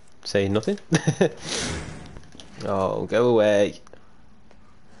 Say nothing. Oh, go away.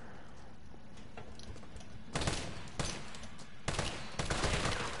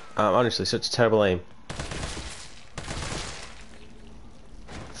 Honestly, such a terrible aim.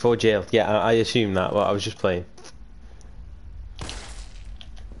 For jail. Yeah, I assume that, but I was just playing.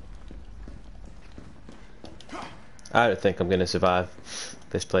 I don't think I'm going to survive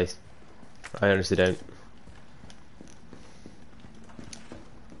this place. I honestly don't.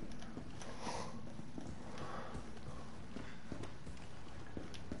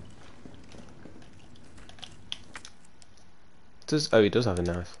 Oh, he does have a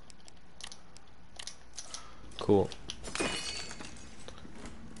knife. Cool.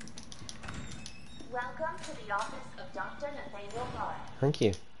 Welcome to the office of Dr. Nathaniel Bard. Thank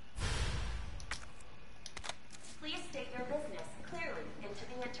you. Please state your business clearly into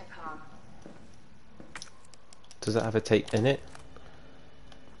the intercom. Does that have a tape in it?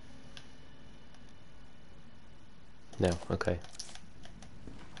 No, okay.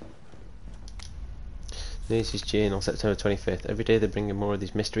 Nurse's Journal, September 25th. Every day they bring in more of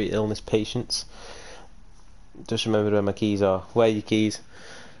these mystery illness patients. Just remember where my keys are. Where are your keys?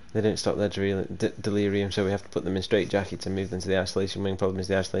 They don't stop their delirium, so we have to put them in straitjackets and move them to the isolation wing. Problem is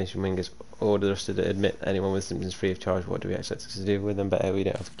the isolation wing has ordered us to admit anyone with symptoms free of charge. What do we expect us to do with them? Better we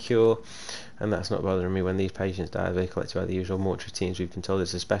don't have a cure, and that's not bothering me. When these patients die, they're collected by the usual mortuary teams. We've been told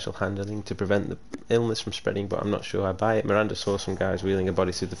it's a special handling to prevent the illness from spreading, but I'm not sure I buy it. Miranda saw some guys wheeling a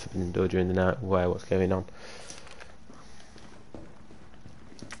body through the forbidden door during the night. What's going on?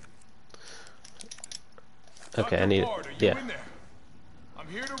 Okay, I need it. Yeah. I'm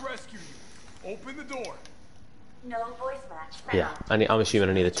here to rescue you. Open the door. No voice match found. Yeah, I'm assuming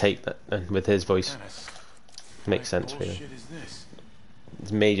I need to tape that with his voice. Makes sense, really. What is this?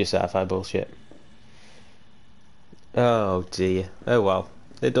 It's major sci-fi bullshit. Oh dear. Oh well.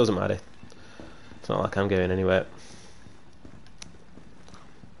 It doesn't matter. It's not like I'm going anywhere.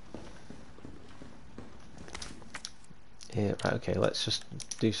 Yeah, right, okay, let's just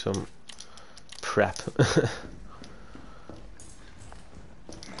do some prep.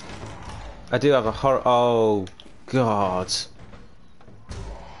 I do have a horror. Oh God.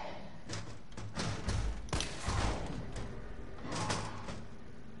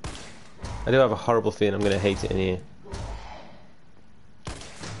 I do have a horrible feeling I'm going to hate it in here.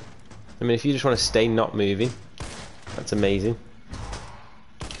 I mean, if you just want to stay not moving, that's amazing.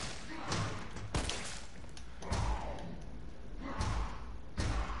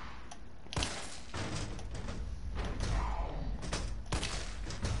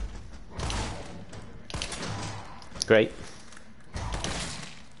 Great.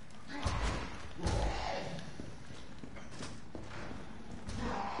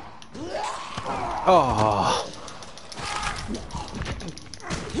 Oh.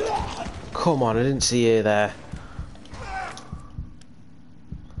 Come on, I didn't see you there.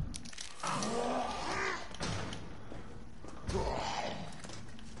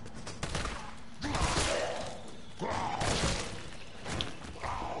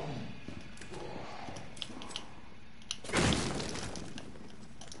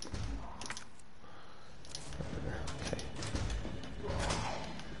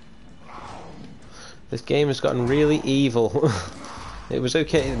 This game has gotten really evil. It was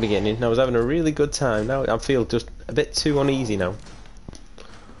okay at the beginning, and I was having a really good time. Now I feel just a bit too uneasy now.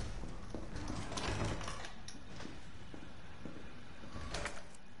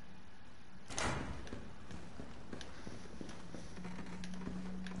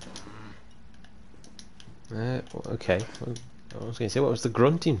 Okay. I was going to say, what was the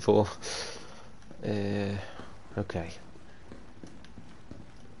grunting for? Okay.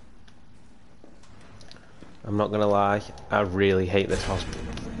 I'm not going to lie, I really hate this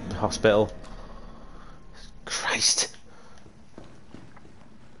hospital. Christ.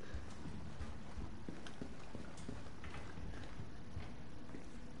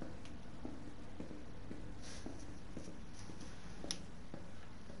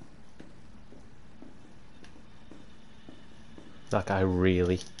 Like, I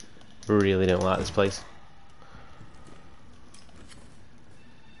really don't like this place.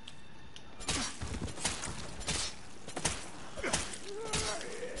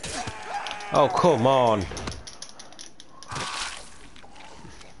 Oh, come on.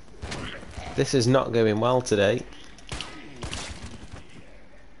 This is not going well today.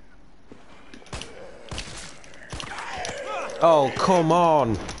 Oh, come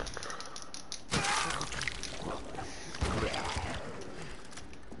on.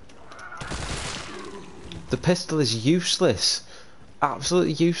 The pistol is useless.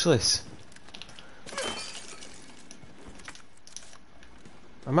 Absolutely useless.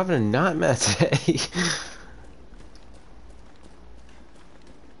 I'm having a nightmare today.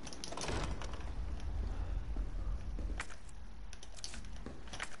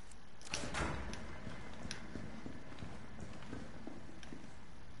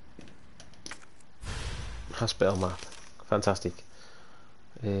 Hospital map. Fantastic.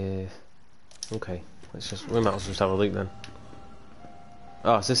 Okay. We might as well just have a look then.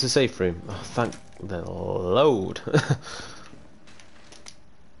 Oh, is this a safe room? Oh, thank the Lord.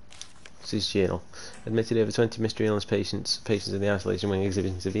 This is journal. Admitted over 20 mystery illness patients in the isolation wing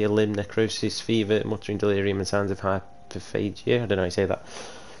exhibiting severe limb necrosis, fever, muttering delirium and signs of hyperphagia. I don't know how you say that.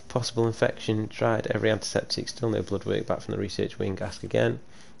 Possible infection. Tried every antiseptic. Still no blood work back from the research wing. Ask again.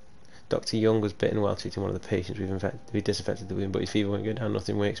 Dr. Young was bitten while treating one of the patients. We disinfected the wound, but his fever won't go down.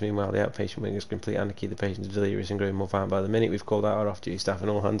 Nothing works. Meanwhile, the outpatient wing is complete anarchy. The patients are delirious and growing more violent by the minute. We've called out our off-duty staff and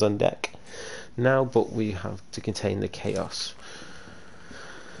all hands on deck now, but we have to contain the chaos.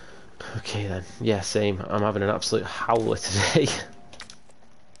 Okay then. Yeah, same. I'm having an absolute howler today.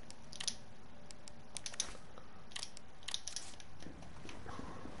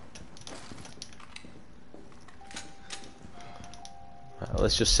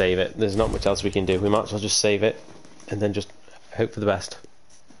 Let's just save it. There's not much else we can do. We might as well just save it and then just hope for the best.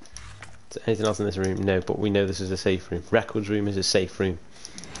 Is there anything else in this room? No, but we know this is a safe room. Records room is a safe room.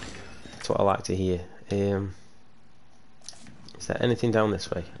 That's what I like to hear. Is there anything down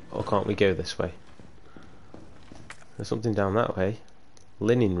this way? Or can't we go this way? There's something down that way.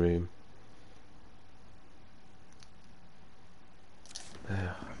 Linen room.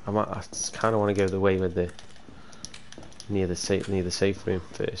 I just kind of want to go the way with the near the safe room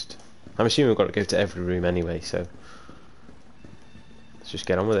first. I'm assuming we've got to go to every room anyway, so let's just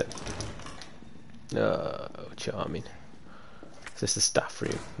get on with it. Oh, charming. Is this the staff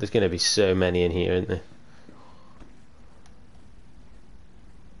room? There's going to be so many in here, isn't there?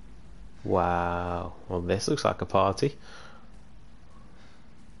 Wow. Well, this looks like a party.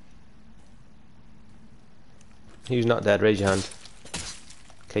 Who's not dead? Raise your hand.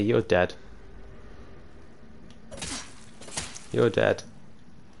 Okay, you're dead. You're dead.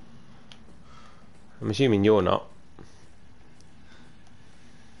 I'm assuming you're not.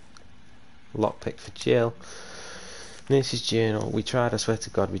 Lockpick for jail. Nurse's journal. We tried, I swear to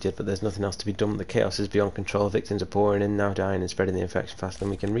God we did, but there's nothing else to be done. The chaos is beyond control. Victims are pouring in now, dying and spreading the infection faster than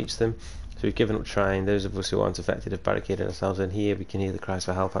we can reach them. So we've given up trying. Those of us who aren't affected have barricaded ourselves in here. We can hear the cries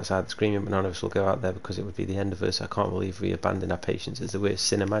for help outside, the screaming, but none of us will go out there because it would be the end of us. I can't believe we abandoned our patients. It's the worst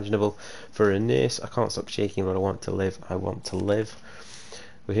sin imaginable. For a nurse, I can't stop shaking, but I want to live. I want to live.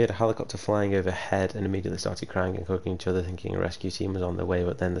 We heard a helicopter flying overhead and immediately started crying and hugging each other, thinking a rescue team was on their way,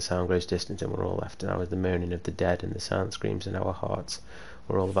 but then the sound grows distant and we're all left, and now is the moaning of the dead and the silent screams in our hearts.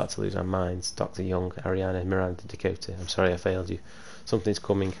 We're all about to lose our minds. Dr. Young, Ariana, Miranda, Dakota. I'm sorry I failed you. Something's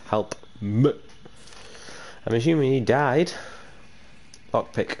coming. Help me. I'm assuming he died.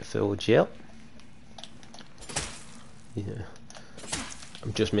 Lockpick for jail. Yeah.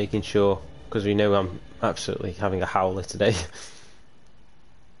 I'm just making sure, because we know I'm absolutely having a howler today.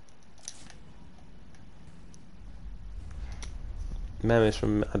 Memos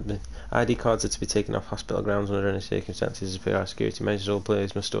from admin. ID cards are to be taken off hospital grounds under any circumstances. As per our security measures, all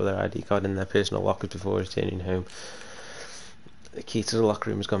players must store their ID card in their personal lockers before returning home. The key to the locker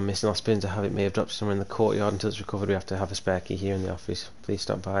room has gone missing. Lost pins or have it may have dropped somewhere in the courtyard. Until it's recovered, we have to have a spare key here in the office. Please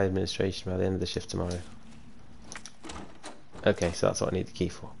stop by administration by the end of the shift tomorrow. Okay, so that's what I need the key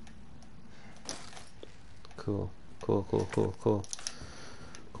for. Cool.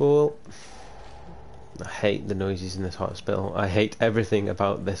 Cool. I hate the noises in this hospital. I hate everything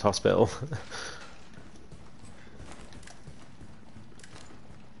about this hospital.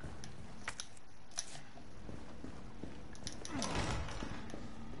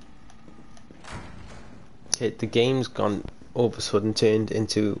 Okay, the game's gone all of a sudden turned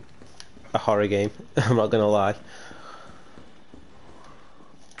into a horror game. I'm not gonna lie.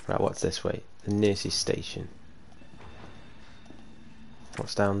 Right, what's this way? The nurse's station.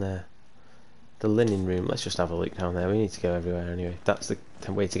 What's down there? The linen room. Let's just have a look down there. We need to go everywhere anyway. That's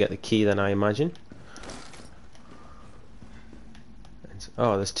the way to get the key then, I imagine.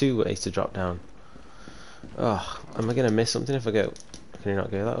 Oh, there's two ways to drop down. Oh, am I going to miss something if I go? Can you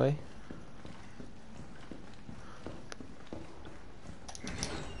not go that way?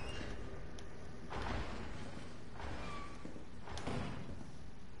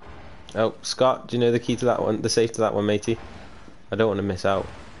 Oh, Scott, do you know the key to that one? The safe to that one, matey? I don't want to miss out.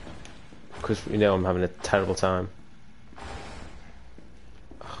 Because you know I'm having a terrible time.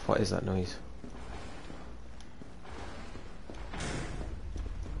 Oh, what is that noise?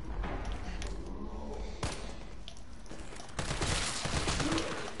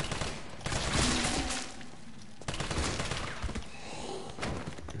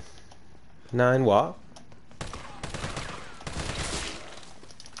 Nine what?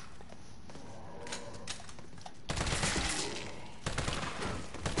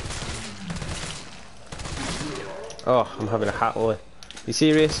 Oh, I'm having a hat boy. You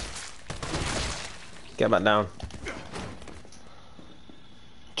serious? Get back down.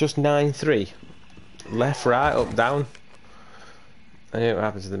 Just 9-3. Left, right, up, down. I know what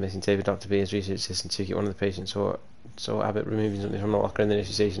happened to the missing tape. Dr. B, as research assistant, took it. One of the patients saw Abbott removing something from the locker in the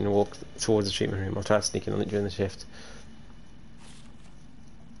nursery station and walked towards the treatment room. I tried sneaking on it during the shift.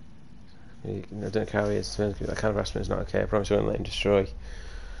 I don't care how he is. That kind of harassment is not okay. I promise I won't let him destroy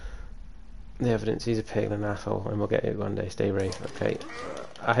the evidence. He's a pig and an asshole, and we'll get it one day. Stay brave. Okay.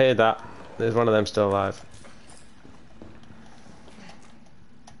 I heard that. There's one of them still alive.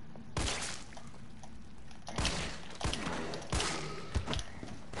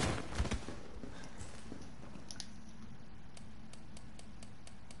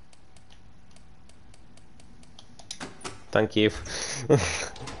 Thank you.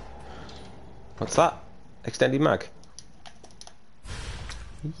 What's that? Extended mag?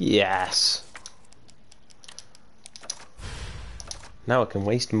 Yes. Now I can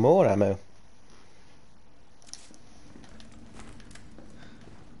waste more ammo.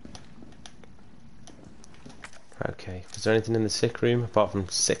 Okay, is there anything in the sick room apart from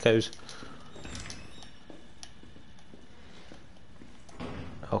sickos?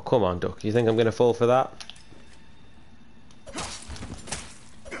 Oh, come on, Duck. You think I'm going to fall for that?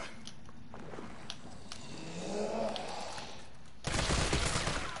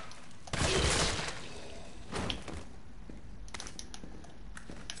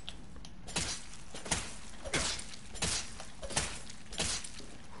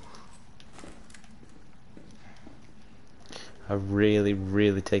 I've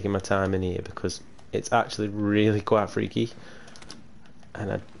really taken my time in here because it's actually really quite freaky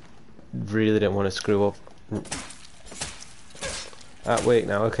and I really don't want to screw up. At work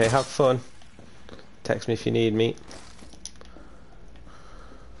now, okay, have fun. Text me if you need me.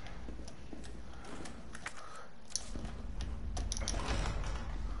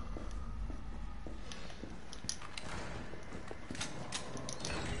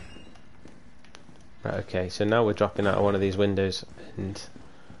 Right, okay, so now we're dropping out of one of these windows and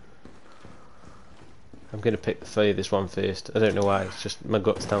I'm going to pick the furthest one first. I don't know why, it's just my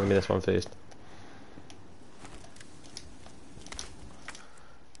gut's telling me this one first.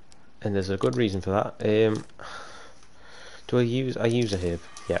 And there's a good reason for that. Do I use a herb?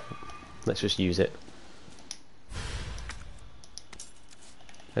 Yeah, let's just use it.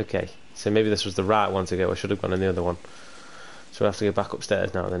 Okay, so maybe this was the right one to go. I should have gone on the other one. So we have to go back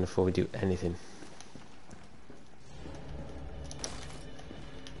upstairs now then before we do anything.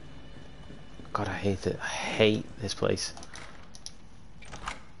 God, I hate it. I hate this place.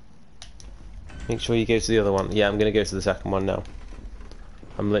 Make sure you go to the other one. Yeah, I'm going to go to the second one now.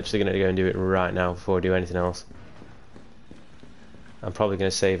 I'm literally going to go and do it right now before I do anything else. I'm probably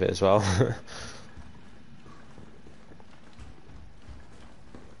going to save it as well.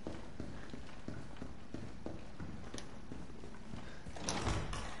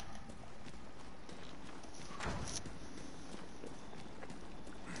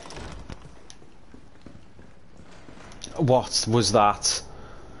 What was that?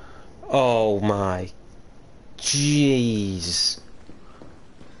 Oh my. Jeez.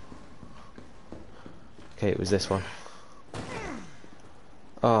 Okay, it was this one.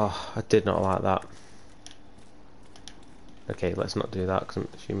 Oh, I did not like that. Okay, let's not do that because I'm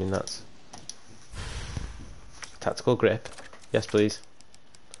assuming that's tactical grip. Yes, please.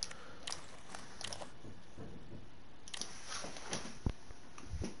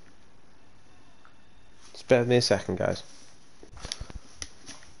 Just bear with me a second, guys.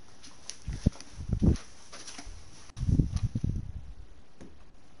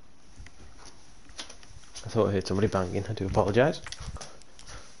 I thought I heard somebody banging. I do apologise.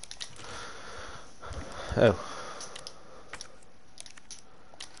 Oh.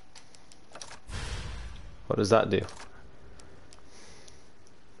 What does that do?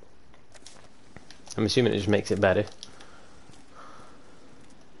 I'm assuming it just makes it better.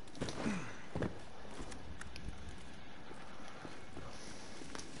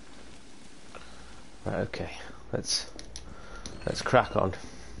 Right, okay. Let's crack on.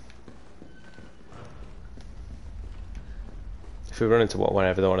 If we run into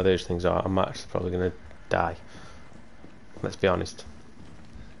whatever one of those things are, I'm actually probably going to die. Let's be honest.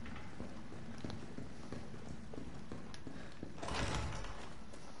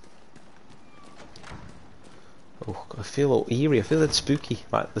 Oh, I feel all eerie. I feel that spooky.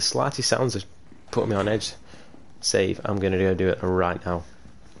 Like the slightest sounds are putting me on edge. Save. I'm going to go do it right now.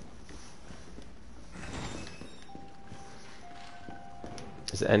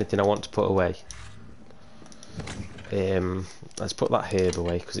 Is there anything I want to put away? Let's put that herb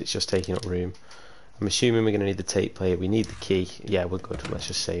away because it's just taking up room. I'm assuming we're going to need the tape player. We need the key. Yeah, we're good. Let's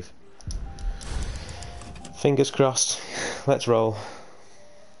just save. Fingers crossed. Let's roll.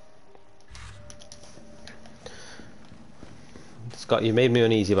 Scott, you made me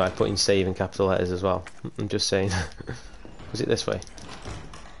uneasy by putting save in capital letters as well. I'm just saying. Was it this way?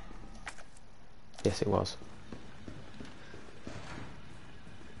 Yes, it was.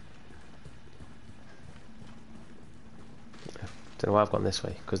 Don't know why I've gone this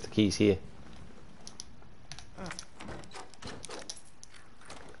way, because the key's here.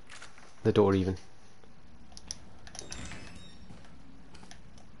 The door even.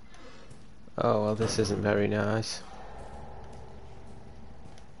 Oh well, this isn't very nice.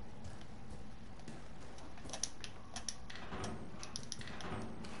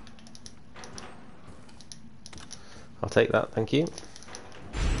 I'll take that, thank you.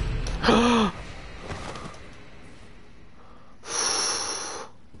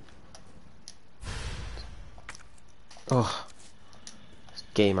 Oh, this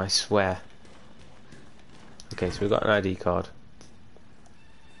game, I swear. Okay, so we've got an ID card.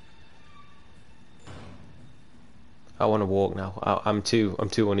 I want to walk now. I'm too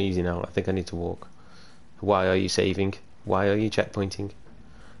uneasy now. I think I need to walk. Why are you saving? Why are you checkpointing?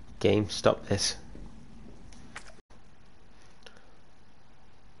 Game, stop this.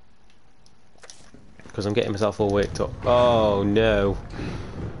 Because I'm getting myself all worked up. Oh no.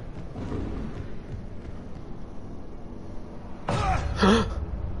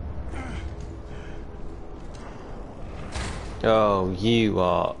 Oh, you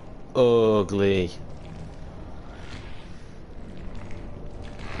are ugly.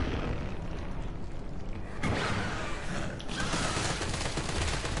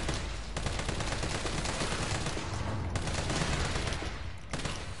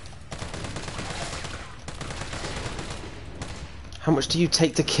 How much do you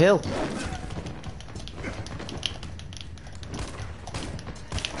take to kill?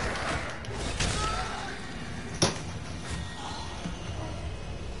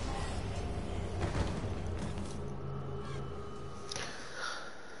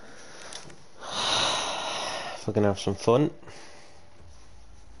 We're gonna have some fun.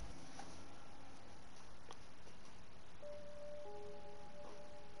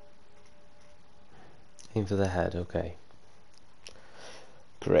 Aim for the head, okay.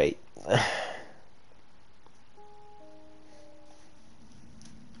 Great.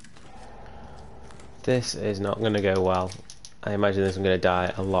 This is not going to go well. I imagine this I'm going to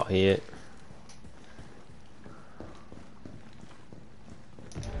die a lot here.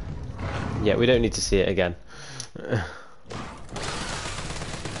 Yeah, we don't need to see it again.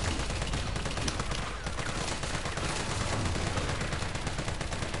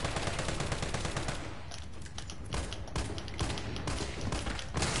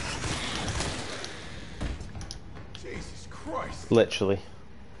 Jesus Christ! Literally.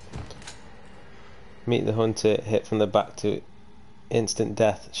 Meet the hunter, hit from the back to instant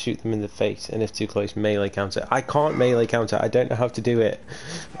death, shoot them in the face, and if too close, melee counter. I can't melee counter, I don't know how to do it.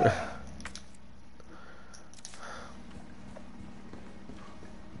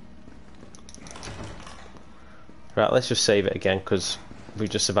 Right, let's just save it again because we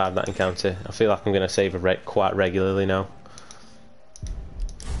just survived that encounter. I feel like I'm going to save it quite regularly now.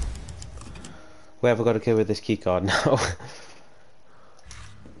 Where have I got to go with this keycard now?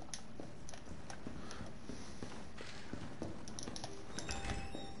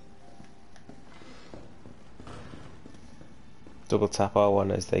 Double tap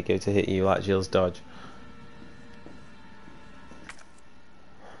R1 as they go to hit you like Jill's dodge.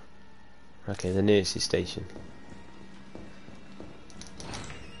 Okay, the nurse's station.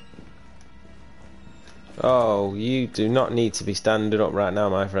 Oh, you do not need to be standing up right now,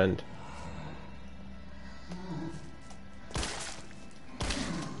 my friend.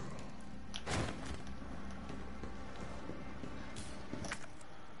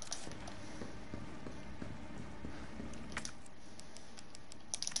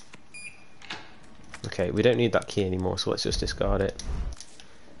 Okay, we don't need that key anymore, so let's just discard it.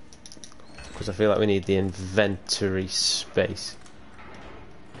 Because I feel like we need the inventory space.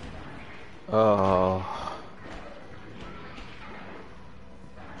 Oh.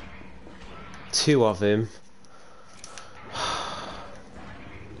 2 of him.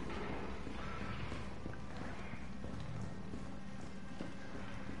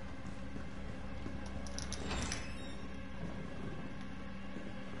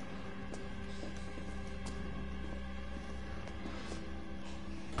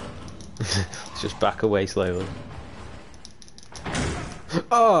 Let's just back away slowly.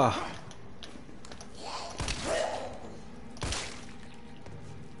 Oh!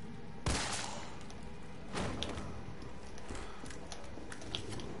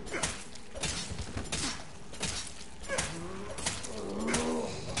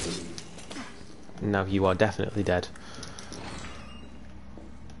 Now you are definitely dead.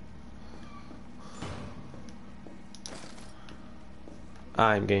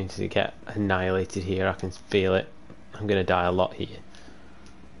 I'm going to get annihilated here, I can feel it. I'm going to die a lot here.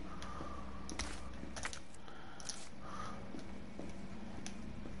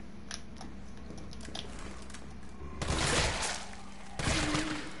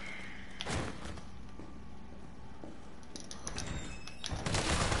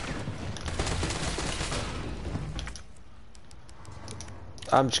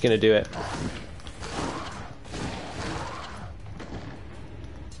 I'm just going to do it.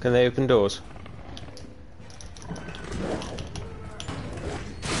 Can they open doors?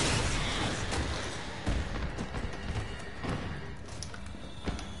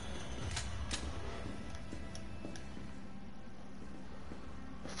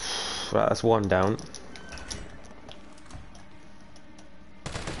 Right, that's one down.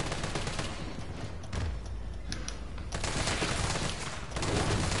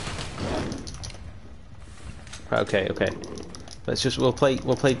 Okay, okay. We'll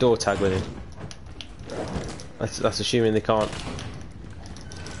play door tag with him. That's assuming they can't.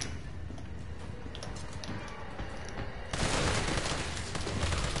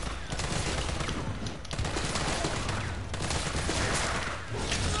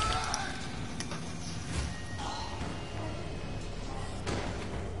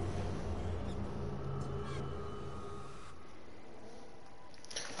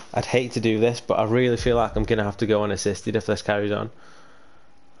 I'd hate to do this, but I really feel like I'm gonna have to go unassisted if this carries on.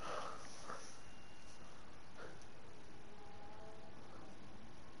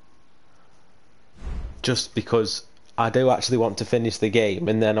 Just because I do actually want to finish the game,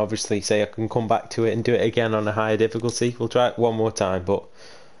 and then obviously say I can come back to it and do it again on a higher difficulty. We'll try it one more time, but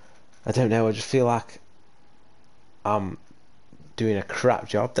I don't know, I just feel like I'm doing a crap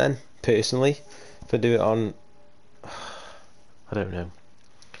job then, personally, if I do it on... I don't know.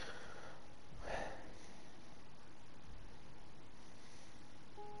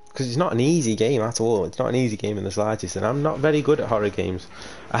 Because it's not an easy game at all. It's not an easy game in the slightest, and I'm not very good at horror games,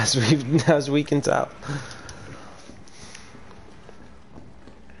 as we can tell.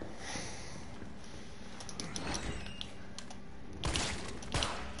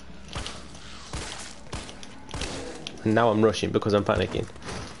 And now I'm rushing because I'm panicking.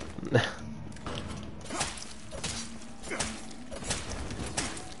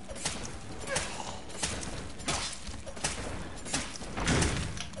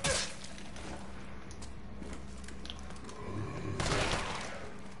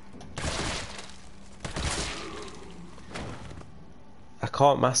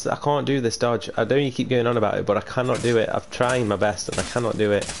 I can't do this dodge. I know you keep going on about it, but I cannot do it. I've tried my best and I cannot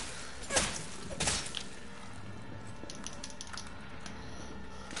do it.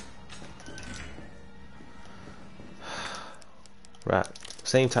 Right,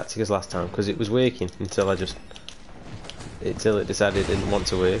 same tactic as last time, because it was working until it decided it didn't want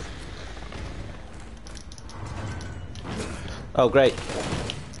to work. Oh, great.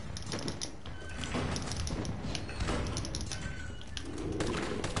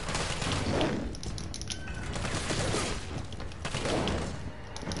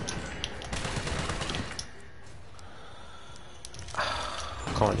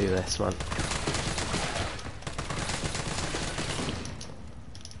 I can't do this, man.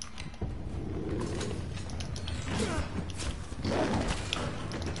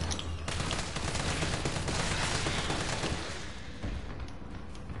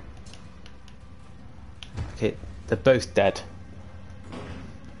 Okay, they're both dead.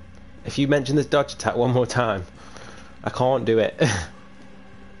 If you mention this dodge attack one more time, I can't do it.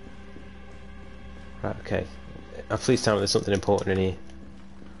 Right, okay. Please tell me there's something important in here.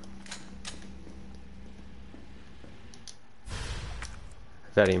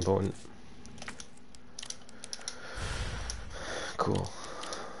 Very important. Cool.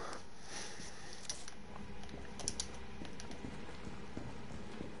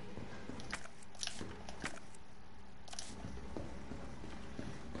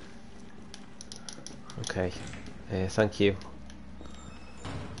 Okay. Thank you.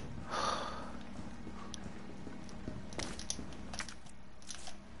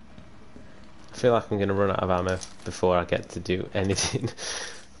 I feel like I'm going to run out of ammo before I get to do anything.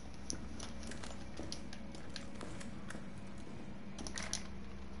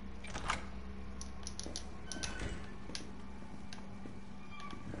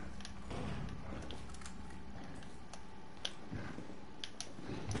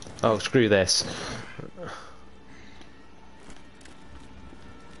 Oh, screw this.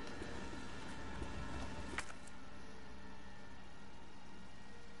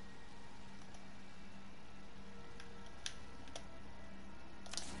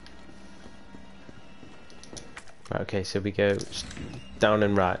 Right, okay, so we go down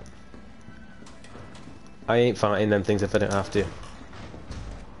and right. I ain't fighting them things if I don't have to.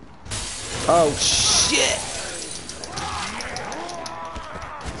 Oh, shit!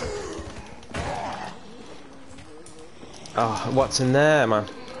 Oh, what's in there, man?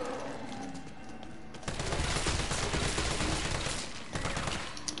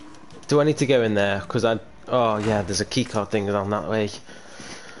 Do I need to go in there? Because I... Oh, yeah, there's a keycard thing on that way.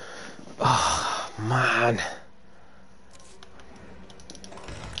 Oh, man.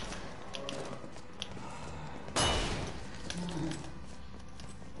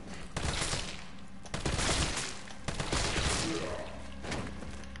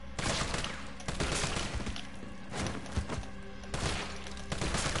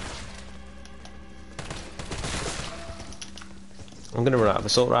 I'm gonna run out of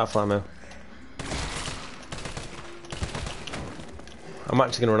assault rifle ammo. I'm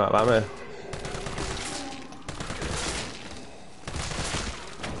actually gonna run out of ammo.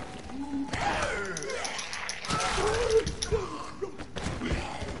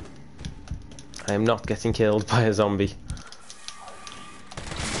 I am not getting killed by a zombie.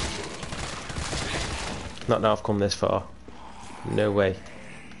 Not now I've come this far. No way.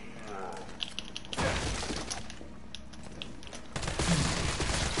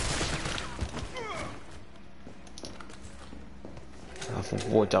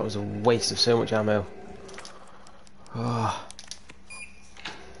 Oh, that was a waste of so much ammo. Oh.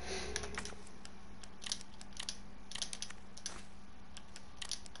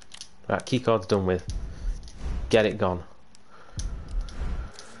 Right, keycard's done with. Get it gone.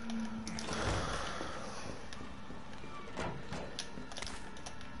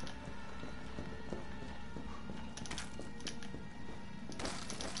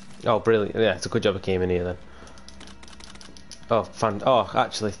 Oh, brilliant. Yeah, it's a good job I came in here then. Oh, oh,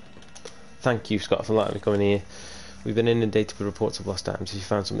 actually, thank you, Scott, for letting me come in here. We've been inundated with reports of lost items. If you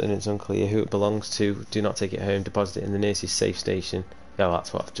found something and it's unclear who it belongs to, do not take it home. Deposit it in the nearest safe station. Yeah, well,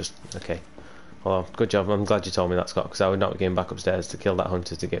 that's what I've just... Okay. Well, good job. I'm glad you told me that, Scott, because I would not be going back upstairs to kill that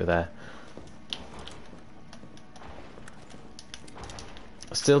hunter to go there.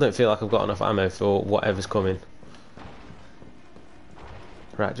 I still don't feel like I've got enough ammo for whatever's coming.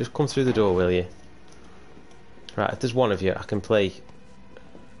 Right, just come through the door, will you? Right, if there's one of you, I can play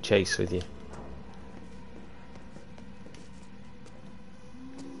chase with you.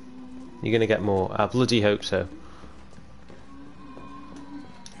 You're gonna get more. I bloody hope so.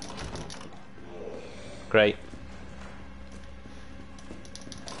 Great.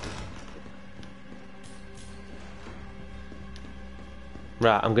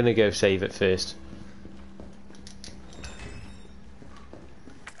 Right, I'm gonna go save it first.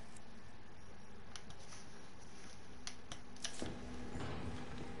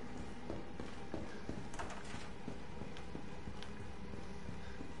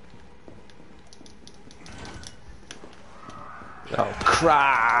 Oh,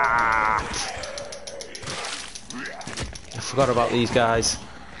 crap! I forgot about these guys.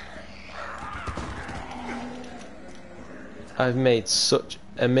 I've made such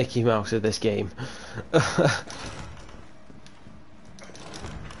a Mickey Mouse of this game. Oh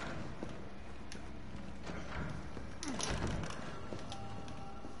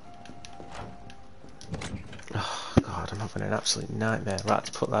god, I'm having an absolute nightmare. Right, let's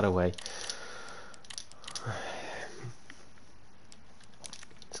put that away.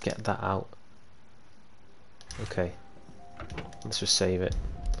 Let's get that out. Okay. Let's just save it.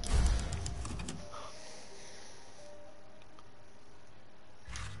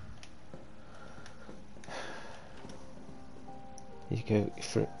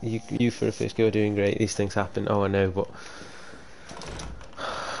 You for a first go are doing great. These things happen. Oh, I know, but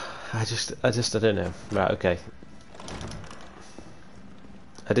I don't know. Right, okay.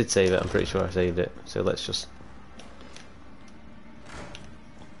 I did save it. I'm pretty sure I saved it. So let's just.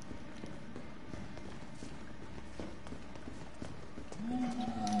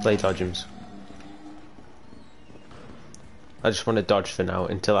 Play dodgems. I just want to dodge for now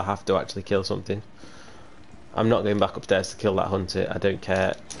until I have to actually kill something. I'm not going back upstairs to kill that hunter. I don't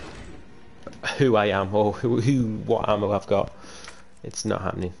care who I am or what ammo I've got. It's not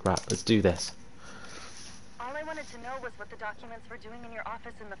happening. Right, let's do this. All I wanted to know was what the documents were doing in your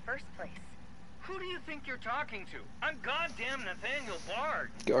office in the first place. Who do you think you're talking to? I'm goddamn Nathaniel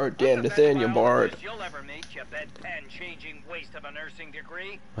Bard. Goddamn Nathaniel Bard. You'll ever make, you bedpan-changing waste of a nursing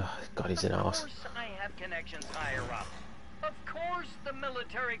degree. Oh, God, he's an arse. Of course I have connections higher up. Of course the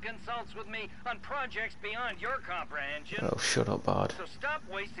military consults with me on projects beyond your comprehension. Oh, shut up, Bard. So stop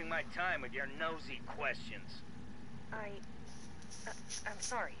wasting my time with your nosy questions. I'm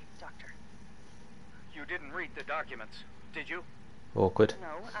sorry, Doctor. You didn't read the documents, did you? Awkward.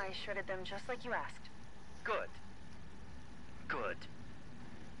 No, I shredded them just like you asked. Good. Good.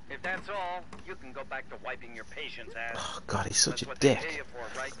 If that's all, you can go back to wiping your patient's ass. Oh, God, he's such That's a what dick. They pay you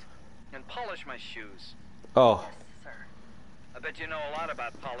for, right? And polish my shoes. Oh. Yes, sir. I bet you know a lot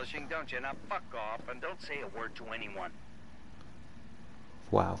about polishing, don't you? Now fuck off and don't say a word to anyone.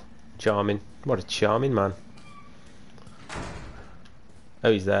 Wow. Charming. What a charming man.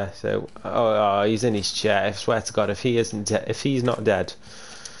 Oh, he's there. So, oh, he's in his chair. I swear to God, if he's not dead,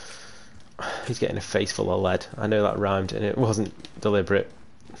 he's getting a face full of lead. I know that rhymed, and it wasn't deliberate.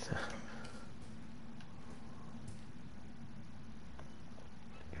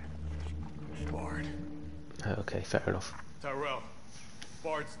 Bard. Okay, fair enough. Tyrell.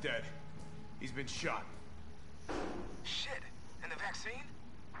 Bard's dead. He's been shot. Shit. And the vaccine?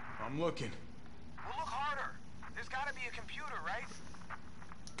 I'm looking. Well, look harder. There's gotta be a computer, right?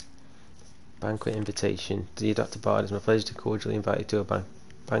 Banquet invitation. Dear Dr. Bard, it's my pleasure to cordially invite you to a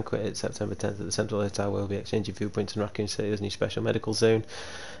banquet at September 10th at the Central Hotel. We'll be exchanging food points in Raccoon City's new special medical zone.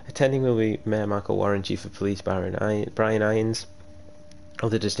 Attending will be Mayor Michael Warren, Chief of Police Brian Irons,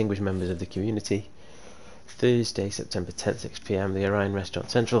 other distinguished members of the community. Thursday, September 10th, 6 PM, the Orion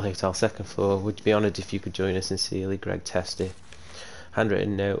Restaurant, Central Hotel, 2nd floor. Would you be honoured if you could join us? Sincerely, Greg Testy.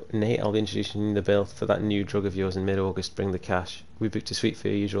 Handwritten note. Nate, I'll be introducing the bill for that new drug of yours in mid-August. Bring the cash. We booked a suite for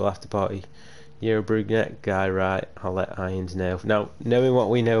your usual after party. You're a brunette guy, right? I'll let Irons know. Now, knowing what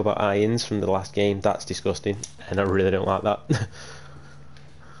we know about Irons from the last game, that's disgusting, and I really don't like that.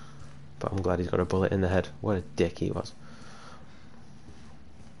 But I'm glad he's got a bullet in the head. What a dick he was.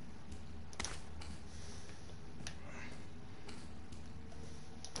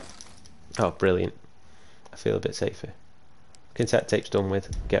 Oh, brilliant. I feel a bit safer. Consent tape's done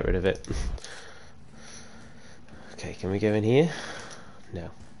with. Get rid of it. Okay, can we go in here? No.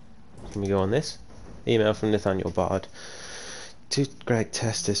 Can we go on this? Email from Nathaniel Bard. To Greg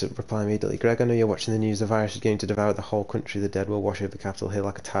Testis, reply immediately. Greg, I know you're watching the news. The virus is going to devour the whole country. The dead will wash over Capitol Hill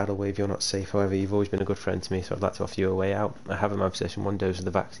like a tidal wave. You're not safe. However, you've always been a good friend to me, so I'd like to offer you a way out. I have in my possession one dose of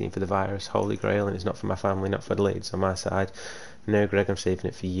the vaccine for the virus. Holy Grail, and it's not for my family, not for the ladies on my side. No, Greg, I'm saving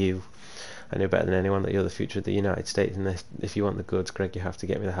it for you. I know better than anyone that you're the future of the United States, and if you want the goods, Greg, you have to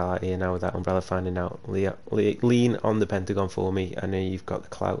get me the hell out of here now with that umbrella finding out. Lean on the Pentagon for me. I know you've got the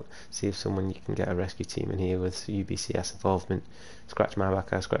clout. See if someone you can get a rescue team in here with UBCS involvement. Scratch my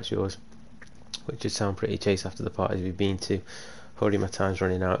back, I scratch yours. Which would sound pretty. Chase after the parties we've been to. Hurry, my time's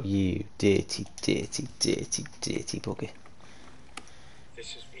running out. You dirty, dirty, dirty, dirty bugger.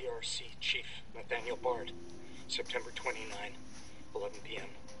 This is VRC Chief Nathaniel Bard. September 29, 11 p.m.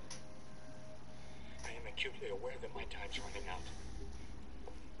 I am acutely aware that my time's running out.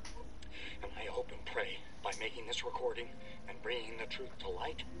 And I hope and pray, by making this recording and bringing the truth to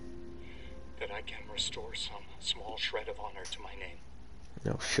light, that I can restore some small shred of honor to my name.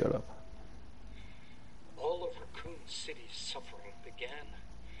 No, shut up. All of Raccoon City's suffering began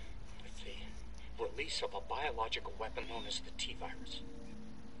with the release of a biological weapon known as the T-virus.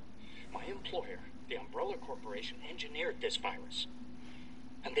 My employer, the Umbrella Corporation, engineered this virus.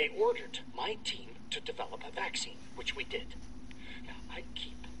 And they ordered my team to develop a vaccine, which we did. Now, I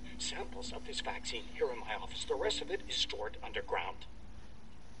keep samples of this vaccine here in my office. The rest of it is stored underground.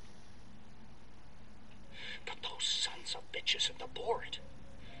 But those sons of bitches at the board,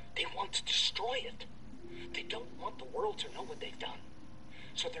 they want to destroy it. They don't want the world to know what they've done.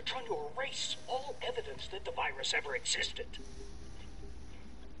 So they're trying to erase all evidence that the virus ever existed.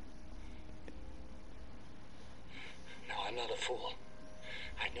 No, I'm not a fool.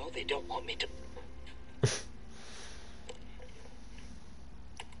 I know they don't want me to...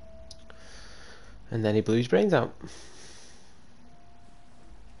 And then he blew his brains out.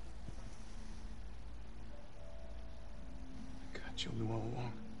 God, Jill knew all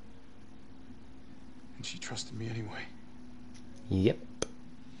along. And she trusted me anyway. Yep.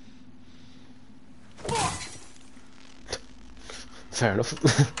 Fair enough.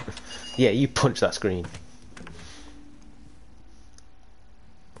 Yeah, you punch that screen.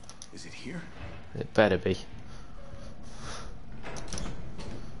 Is it here? It better be.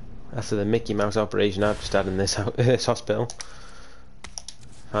 After the Mickey Mouse operation I've just had in this hospital.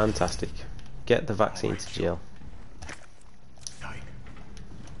 Fantastic. Get the vaccine to Jill.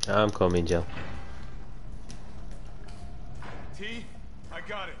 I'm coming, Jill. T, I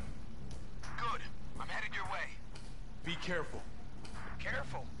got it. Good. I'm headed your way. Be careful.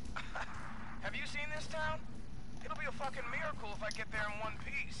 Careful. Have you seen this town? It'll be a fucking miracle if I get there in one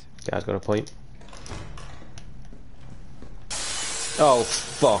piece. Guy's got a point. Oh,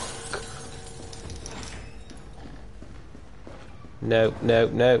 fuck. No, no,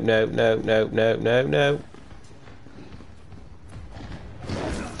 no, no, no, no, no, no, no.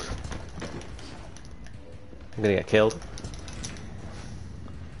 I'm gonna get killed.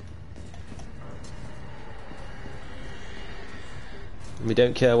 We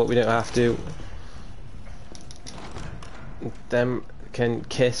don't care what we don't have to. Them can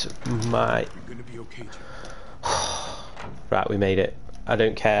kiss my... You're gonna be okay, Jill. Right, we made it. I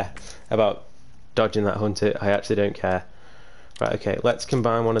don't care about dodging that hunter. I actually don't care. Right, okay, let's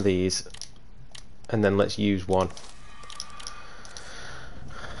combine one of these and then let's use one.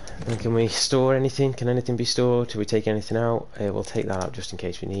 And can we store anything? Can anything be stored? Do we take anything out? We'll take that out just in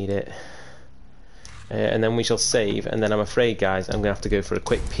case we need it. And then we shall save, and then I'm afraid, guys, I'm going to have to go for a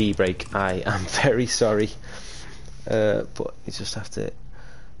quick pee break. I am very sorry. But you just have to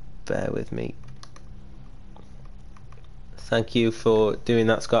bear with me. Thank you for doing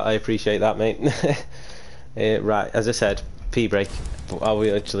that, Scott. I appreciate that, mate. Right, as I said, pee break. I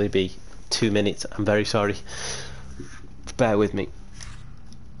will actually be 2 minutes. I'm very sorry. Bear with me.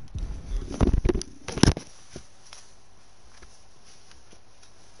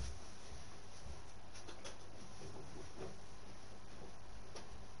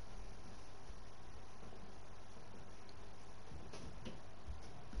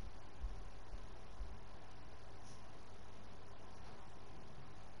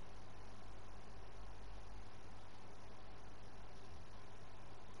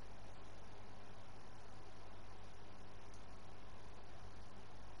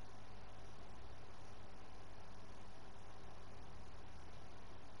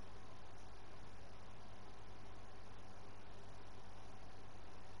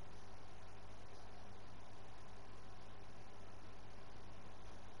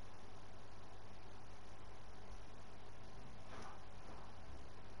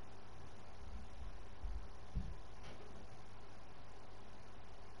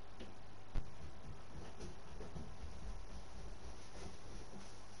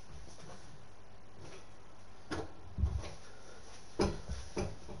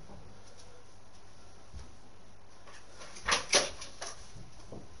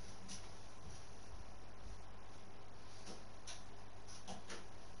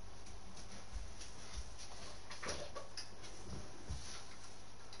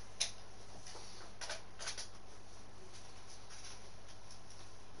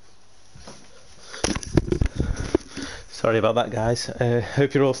 Sorry about that, guys.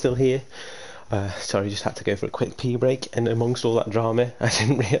 Hope you're all still here. Sorry, just had to go for a quick pee break, and amongst all that drama I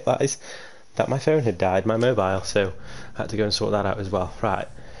didn't realise that my phone had died, my mobile, so I had to go and sort that out as well. Right,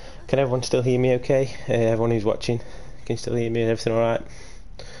 can everyone still hear me okay? Everyone who's watching, can you still hear me? Everything alright?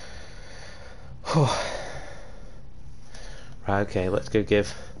 Right, okay, let's go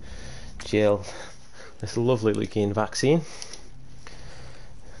give Jill this lovely looking vaccine.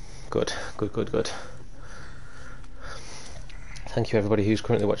 Good, good, good, good. Thank you everybody who's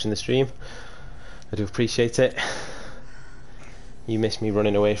currently watching the stream. I do appreciate it. You miss me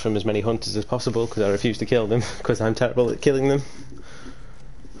running away from as many hunters as possible because I refuse to kill them because I'm terrible at killing them.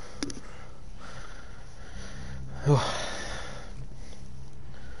 Oh.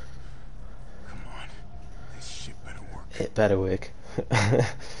 Come on. This shit better work. It better work.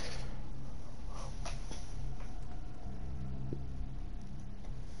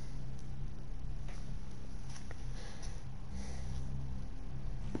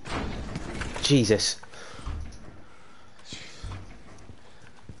 Jesus.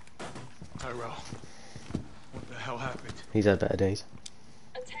 Tyrell, what the hell happened? He's had better days.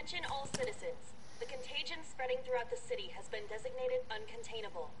 Attention all citizens. The contagion spreading throughout the city has been designated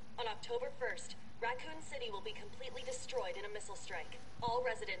uncontainable. On October 1st, Raccoon City will be completely destroyed in a missile strike. All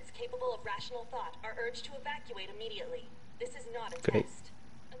residents capable of rational thought are urged to evacuate immediately. This is not a Great. test.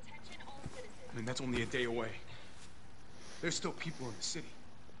 Attention all citizens. I mean, that's only a day away. There's still people in the city.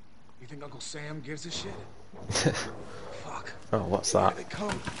 You think Uncle Sam gives a shit? Fuck. Oh, what's Here that? they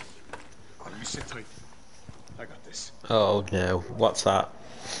come. Oh, you sit tight. I got this. Oh no, what's that?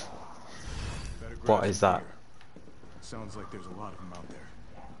 Better grab What some is that? gear. Sounds like there's a lot of them out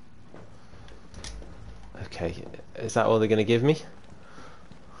there. Okay, is that all they're going to give me?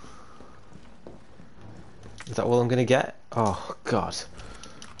 Is that all I'm going to get? Oh god.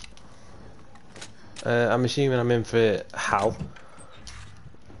 I'm assuming I'm in for hell.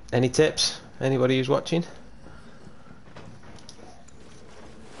 Any tips? Anybody who's watching?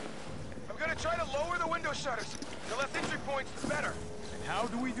 I'm gonna try to lower the window shutters. The less entry points, the better. And how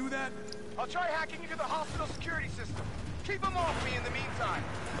do we do that? I'll try hacking into the hospital security system. Keep them off me in the meantime.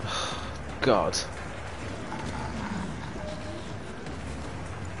 God.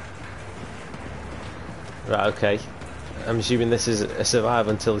 Right, okay. I'm assuming this is a survive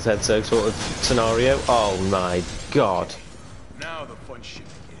until it's head so sort of scenario. Oh my god. Now the fun shit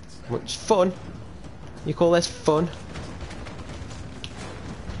begins. Which fun? You call this fun?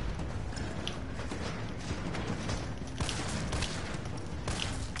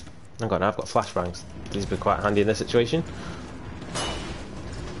 Oh god, I've got flashbangs. These would be quite handy in this situation.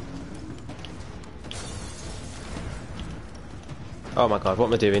 Oh my god, what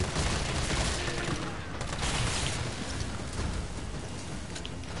am I doing?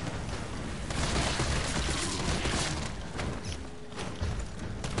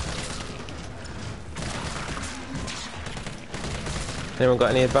 Anyone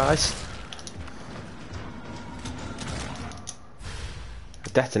got any advice? A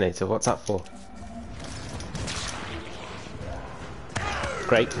detonator, what's that for?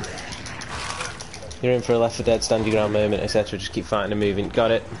 Great. You're in for a Left 4 Dead, stand your ground moment, etc. Just keep fighting and moving. Got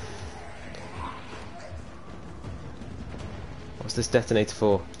it. What's this detonator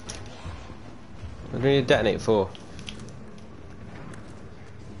for? What do we need a detonator for?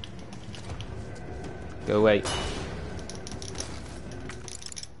 Go away.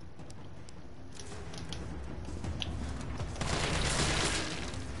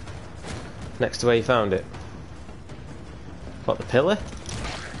 Next to where you found it. What, the pillar?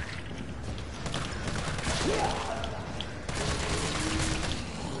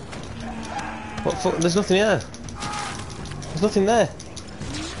 What fuck? There's nothing here. There's nothing there.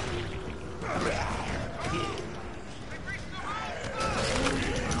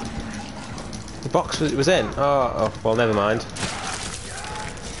 The box was in. Oh, well, never mind.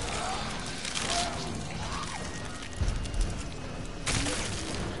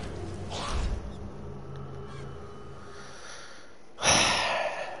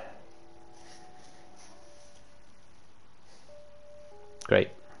 Great.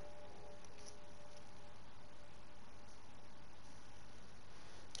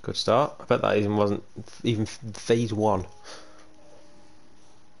 Good start. I bet that even wasn't even phase 1.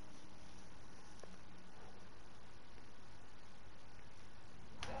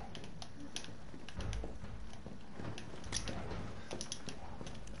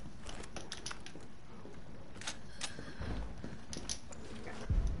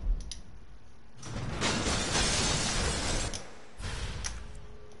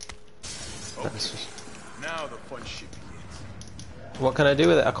 Now the fun shit begins. What can I do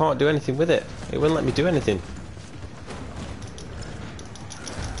with it? I can't do anything with it. It wouldn't let me do anything.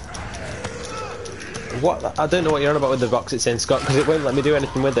 What? I don't know what you're on about with the box it's in, Scott, because it won't let me do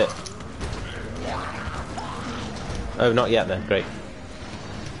anything with it. Oh, not yet then. Great.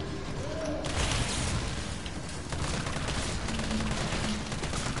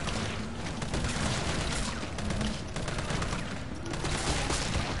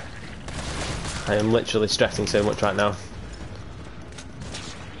 I am literally stressing so much right now.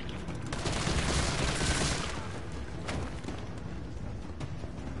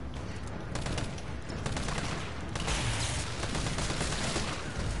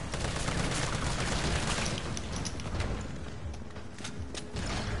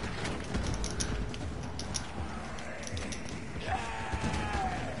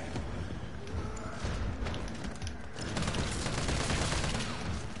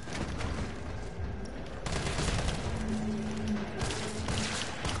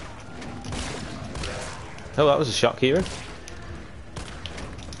 Oh, that was a shock, Kieran.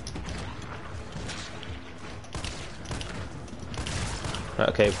 Right,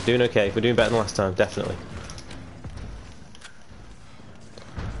 okay, we're doing okay. We're doing better than last time, definitely.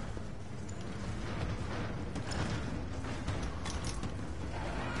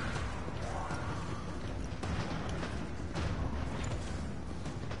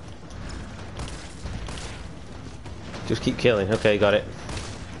 Just keep killing. Okay, got it.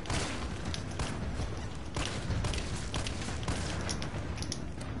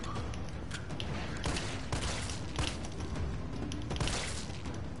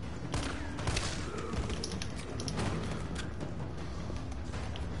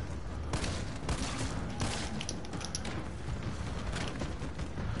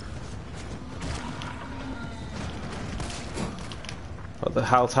 What the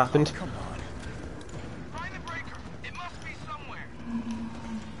hell's happened? Come on. Find the breaker. It must be somewhere.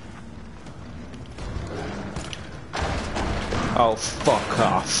 Oh, fuck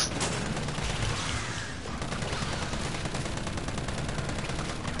off.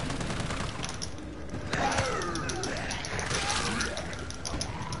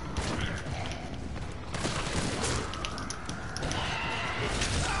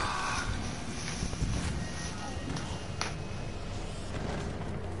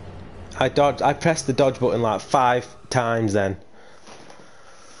 I pressed the dodge button like 5 times then.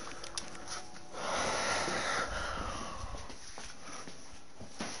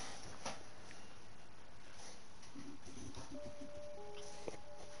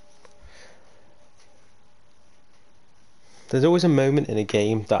 There's always a moment in a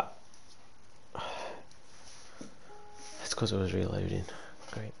game that... It's because I was reloading.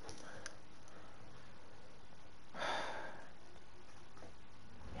 Great.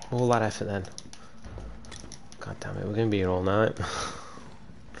 All that effort then. God damn it, we're going to be here all night.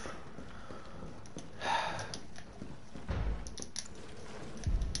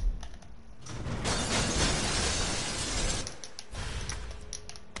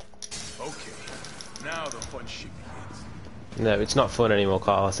 Okay, now the fun shit begins. No, it's not fun anymore,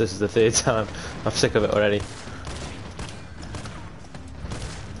 Carlos. This is the 3rd time. I'm sick of it already.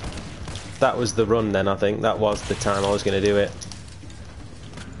 That was the run then, I think. That was the time I was going to do it.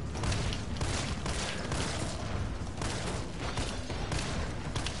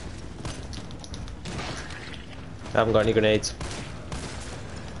 I haven't got any grenades.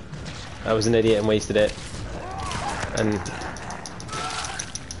 I was an idiot and wasted it. And...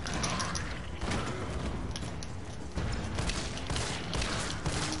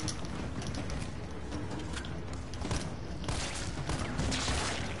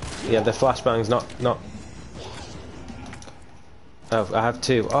 yeah, the flashbang's not... Oh, I have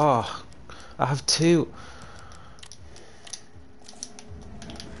 2. Oh, I have 2.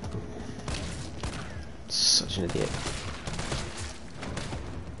 Such an idiot.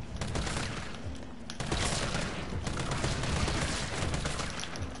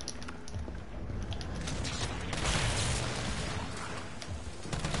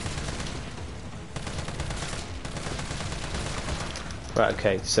 Right,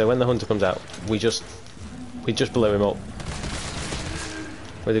 okay, so when the hunter comes out, we just blow him up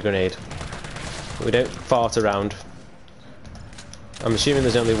with a grenade. We don't fart around. I'm assuming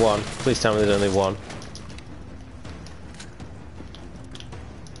there's only one. Please tell me there's only one.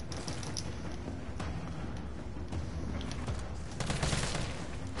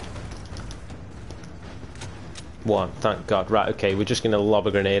 One, thank God. Right, okay, we're just gonna lob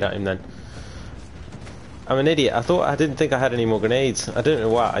a grenade at him then. I'm an idiot. I didn't think I had any more grenades. I don't know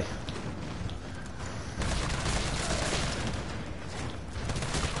why.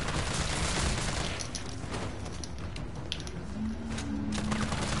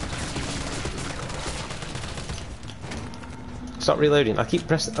 Stop reloading. I keep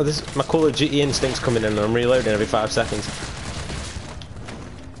pressing. Oh, this my Call of Duty instinct's coming in and I'm reloading every 5 seconds.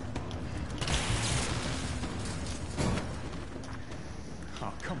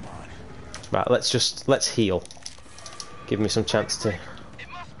 Oh, come on. Right, let's heal. Give me some chance to... It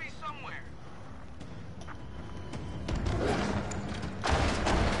must be somewhere.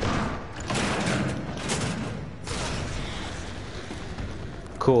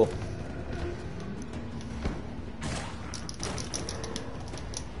 Cool.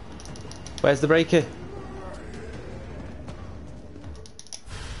 Where's the breaker?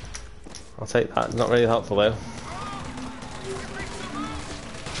 I'll take that. Not really helpful though.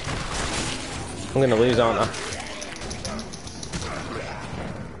 I'm gonna lose, aren't I?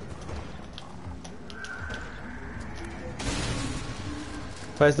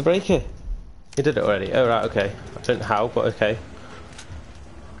 Where's the breaker? He did it already. Oh right, okay. I don't know how, but okay.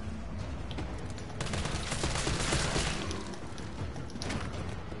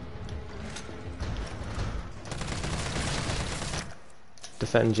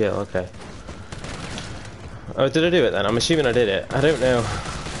 Defend Jill, okay. Oh, did I do it then? I'm assuming I did it. I don't know.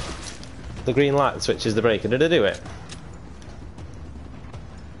 The green light switches the breaker. Did I do it?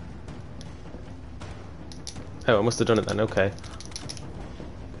 Oh, I must have done it then, okay.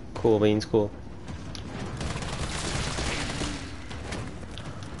 Cool beans, cool.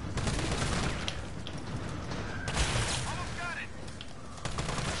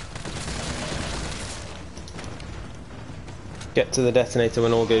 Get to the detonator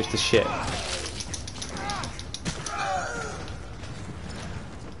when all goes to shit.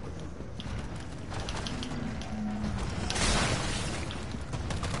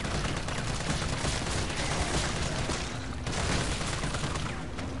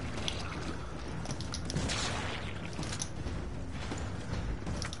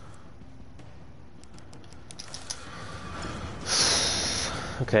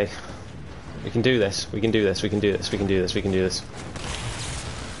 Okay. We can do this. We can do this. We can do this. We can do this. We can do this.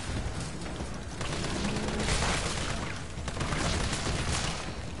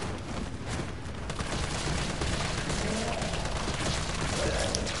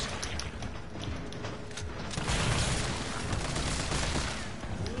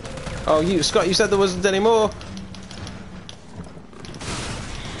 Oh, you, Scott, you said there wasn't any more.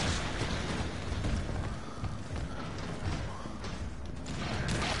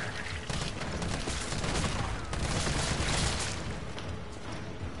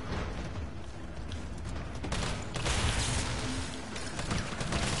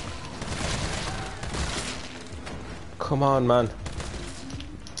 Come on, man.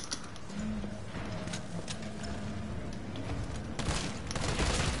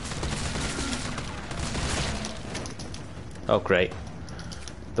 Oh, great.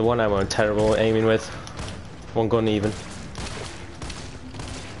 The one ammo I'm terrible at aiming with. One gun even.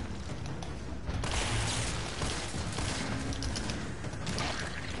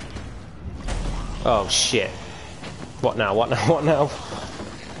 Oh, shit. What now? What now? What now?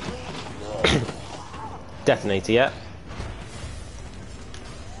 Detonator, yeah?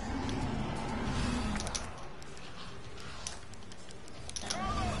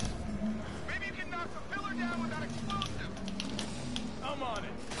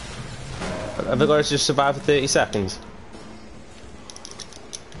 Have I got to just survive for 30 seconds?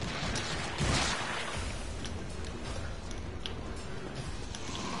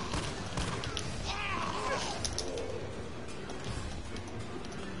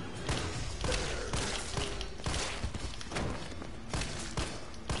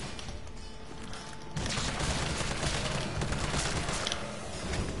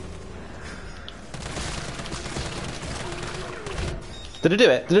 Did I do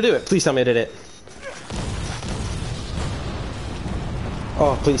it? Did I do it? Please tell me I did it.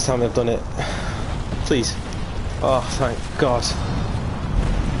 Oh, please tell me I've done it. Please. Oh, thank God.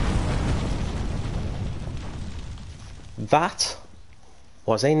 That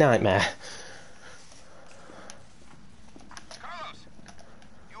was a nightmare. Carlos,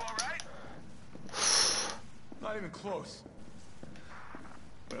 you alright? Not even close.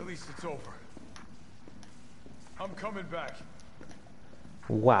 But at least it's over. I'm coming back.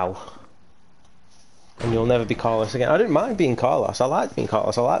 Wow. And you'll never be Carlos again. I didn't mind being Carlos. I liked being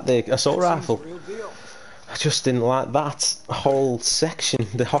Carlos. I liked the assault rifle. I just didn't like that whole section,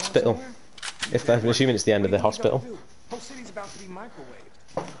 the hospital. If I'm assuming it's the end of the hospital. Whole city's about to be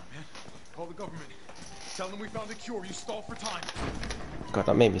microwaved. Man, call the government. Tell them we found a cure. You stall for time. God,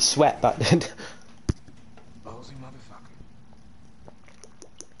 that made me sweat. That did. Ballsy motherfucker.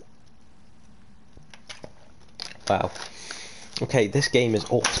 Wow. Okay, this game is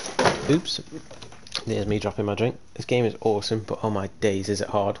awesome. Oops. There's me dropping my drink. This game is awesome, but oh my days, is it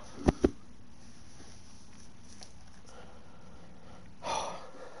hard.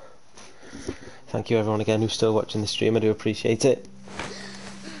 Thank you everyone again who's still watching the stream, I do appreciate it.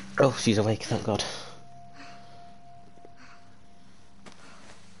 Oh, she's awake, thank God.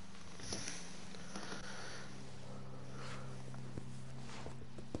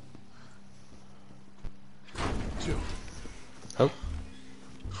 Jill. Oh.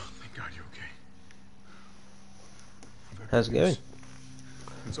 Thank God you're okay. How's it going?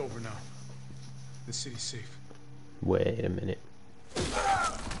 It's over now. The city's safe. Wait a minute.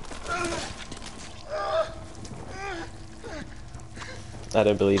 I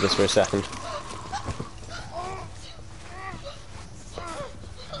don't believe this for a second.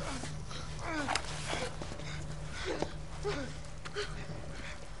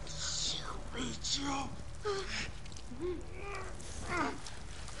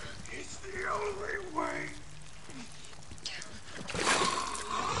 It's the only way.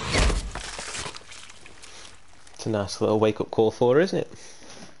 It's a nice little wake-up call for her, isn't it?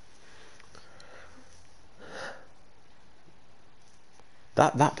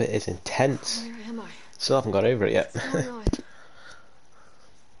 That bit is intense. Where am I? Still haven't got over it yet. What's going on?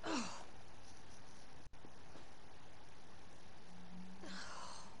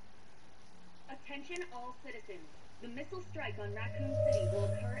 Attention all citizens. The missile strike on Raccoon City will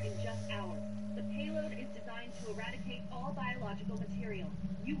occur in just hours. The payload is designed to eradicate all biological material.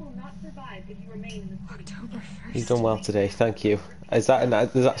 You will not survive if you remain in the city. October 1st. You've done well today, thank you. Is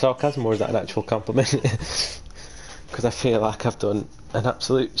that sarcasm or is that an actual compliment? Because I feel like I've done an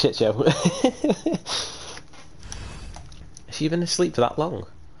absolute shit show. Has she been asleep for that long?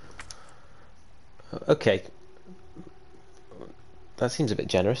 Okay. That seems a bit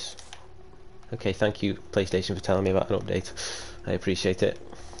generous. Okay, thank you PlayStation for telling me about an update. I appreciate it.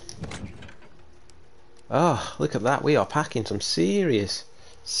 Oh, look at that. We are packing some serious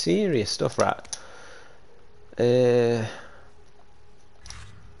stuff, right?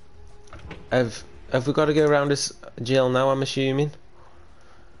 Have we got to go around this jail now, I'm assuming?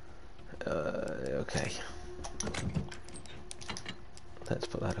 Okay. Let's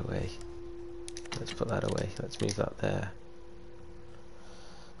put that away. Let's put that away. Let's move that there.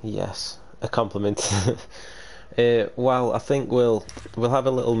 Yes, a compliment. Well, I think we'll have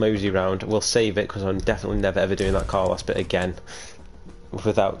a little mosey round. We'll save it because I'm definitely never ever doing that car loss bit again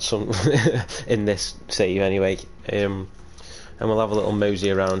without some in this save anyway. And we'll have a little mosey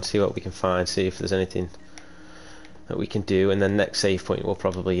around, see what we can find, see if there's anything that we can do, and then next save point we'll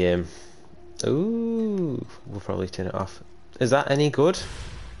probably we'll probably turn it off. Is that any good?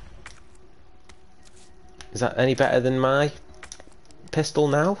 Is that any better than my pistol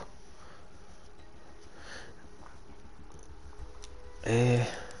now?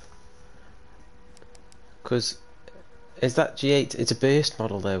 Because is that G8? It's a burst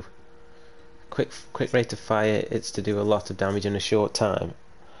model though. Quick rate of fire. It's to do a lot of damage in a short time.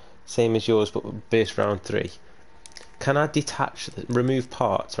 Same as yours, but burst round 3. Can I detach, remove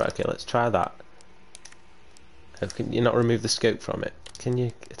parts? Right. Okay. Let's try that. Oh, can you not remove the scope from it? Can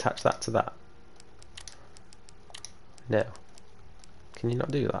you attach that to that? No. Can you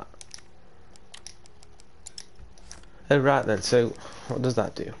not do that? Oh right then, so what does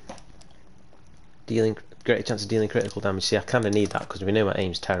that do? Dealing greater chance of dealing critical damage. See, I kind of need that because we know my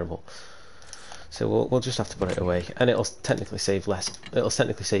aim's terrible. So we'll just have to put it away, and it'll technically save less. It'll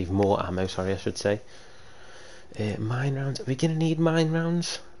technically save more ammo. Sorry, I should say. Mine rounds. Are we gonna need mine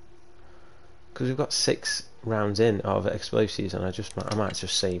rounds? Because we've got 6 rounds in of explosives, and I might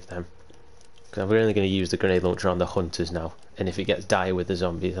just save them. Because we're only going to use the grenade launcher on the hunters now, and if it gets dire with the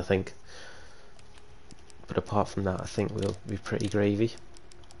zombies, I think. But apart from that, I think we'll be pretty gravy.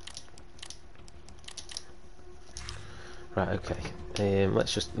 Right, okay.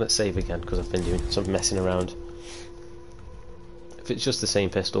 Let's save again because I've been doing some messing around. If it's just the same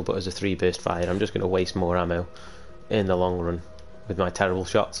pistol but as a 3 burst fire, I'm just going to waste more ammo in the long run with my terrible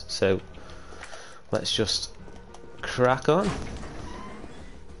shots. So let's just crack on.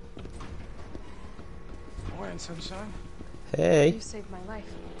 Morning, sunshine. Hey. You saved my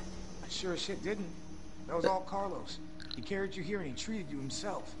life. I sure as shit didn't. That was all Carlos. He carried you here and he treated you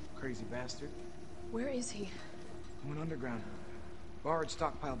himself. Crazy bastard. Where is he? He went underground. Bard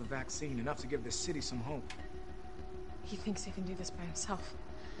stockpiled the vaccine, enough to give this city some hope. He thinks he can do this by himself.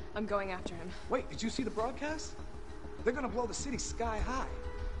 I'm going after him. Wait, did you see the broadcast? They're gonna blow the city sky high.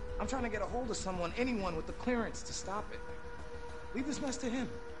 I'm trying to get a hold of someone, anyone with the clearance to stop it. Leave this mess to him.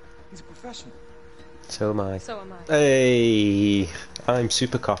 He's a professional. So am I. So am I. Hey, I'm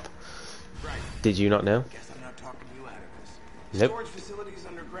Super Cop. Right. Did you not know? Guess I'm not talking you out of this. Nope. Storage facility is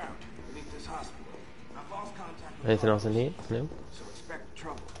underground, beneath this hospital. I've lost contact with Anything else I Carlos, need? No. so expect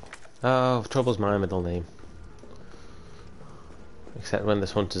trouble. Oh, Trouble's my middle name. Except when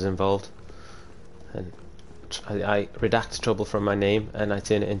there's hunters involved. And I redact Trouble from my name and I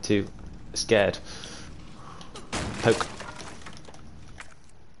turn it into Scared. Poke.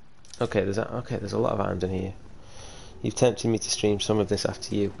 Okay, there's a lot of items in here. You've tempted me to stream some of this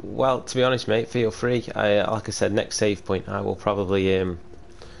after you. Well, to be honest, mate, feel free. Like I said, next save point, I will probably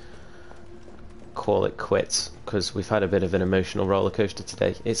call it quits because we've had a bit of an emotional roller coaster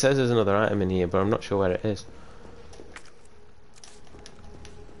today. It says there's another item in here, but I'm not sure where it is.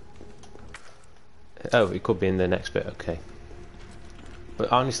 Oh, it could be in the next bit. Okay.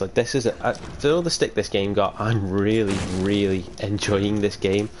 But honestly, this is for all the stick this game got, I'm really enjoying this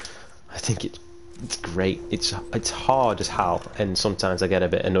game. I think it's great. It's hard as hell, and sometimes I get a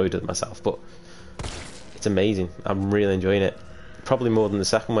bit annoyed with myself, but it's amazing. I'm really enjoying it. Probably more than the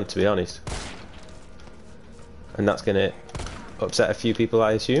second one, to be honest. And that's gonna upset a few people,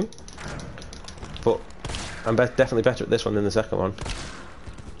 I assume. But I'm definitely better at this one than the second one.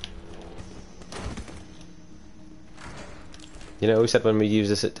 You know, we said when we use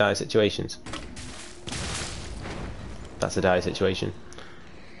this at dire situations. That's a dire situation.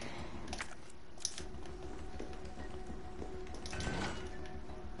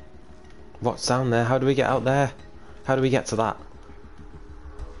 What's down there? How do we get out there? How do we get to that?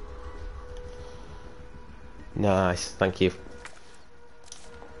 Nice, thank you.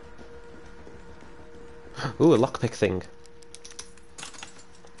 Ooh, a lockpick thing.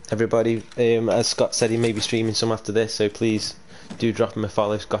 Everybody, as Scott said, he may be streaming some after this, so please do drop him a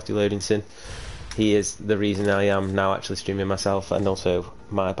follow, Scotty Loadington. He is the reason I am now actually streaming myself, and also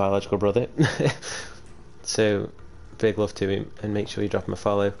my biological brother. So, big love to him, and make sure you drop him a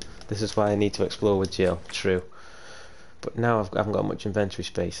follow. This is why I need to explore with Jill, true. But now I haven't got much inventory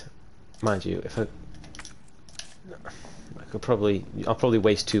space. Mind you, if I'll probably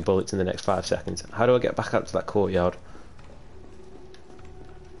waste 2 bullets in the next 5 seconds. How do I get back out to that courtyard?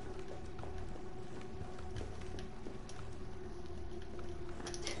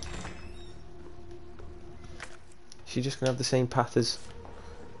 Is she just gonna have the same path as...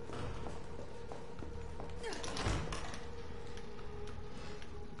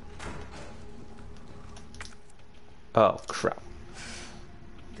 Oh crap.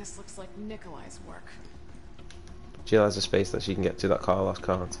 This looks like Nikolai's work. Jill has a space that she can get to that Carlos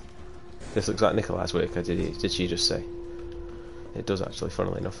can't. This looks like Nikolai's work, did she just say? It does actually,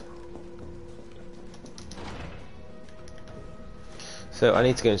 funnily enough. So I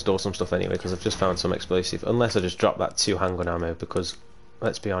need to go install some stuff anyway, because I've just found some explosive. Unless I just drop that 2 handgun ammo, because,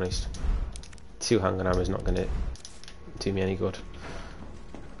 let's be honest, 2 handgun ammo is not going to do me any good.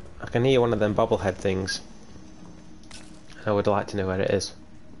 I can hear one of them bobblehead things. I would like to know where it is.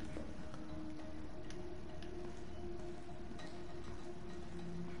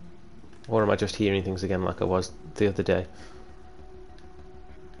 Or am I just hearing things again like I was the other day?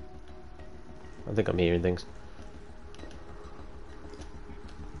 I think I'm hearing things.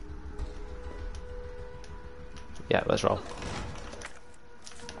 Yeah, let's roll.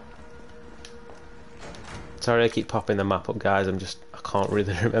 Sorry I keep popping the map up, guys. I can't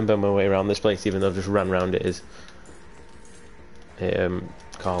really remember my way around this place, even though I've just ran around it as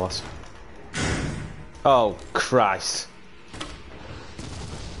Carlos. Oh Christ.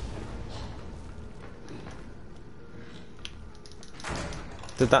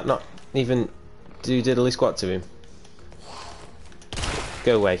 Did that not even do diddly squat to him?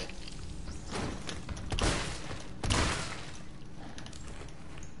 Go away.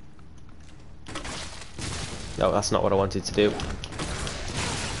 No, that's not what I wanted to do.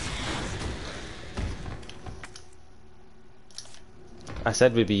 I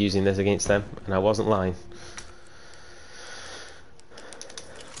said we'd be using this against them, and I wasn't lying.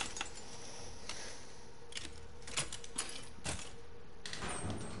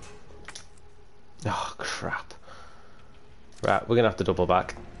 Oh, crap. Right, we're gonna have to double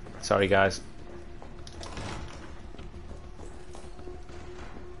back. Sorry, guys.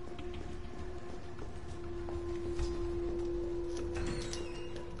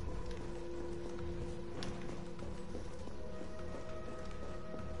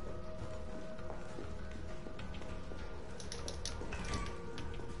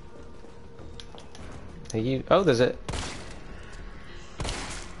 Are you... Oh, there's it.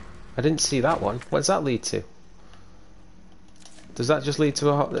 I didn't see that one. What does that lead to? Does that just lead to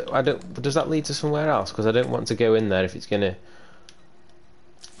a... I don't... Does that lead to somewhere else? Because I don't want to go in there if it's gonna...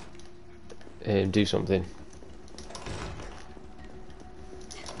 do something.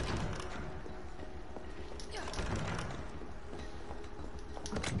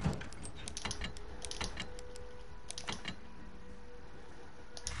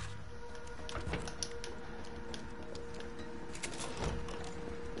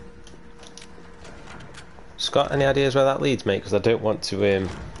 Scott, any ideas where that leads, mate? Because I don't want to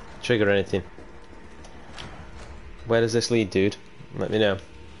trigger anything. Where does this lead, dude? Let me know.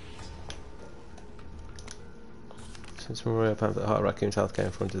 Since Memorial Plant at the heart of Raccoon's healthcare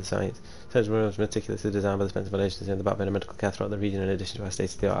in front of the site. Since Memorial was meticulously designed by the Spencer Foundation to the backbone of medical care throughout the region, in addition to our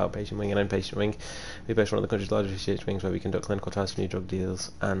state-of-the-art outpatient wing and inpatient wing. We boast one of the country's largest research wings where we conduct clinical trials for new drug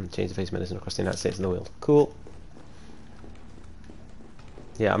deals and change-the-face medicine across the United States and the world. Cool.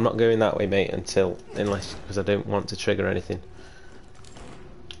 Yeah, I'm not going that way, mate, unless because I don't want to trigger anything.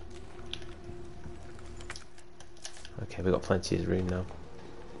 Okay, we've got plenty of room now.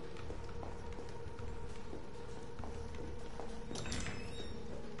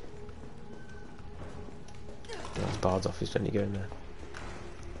 There's Bard's office when you go in there.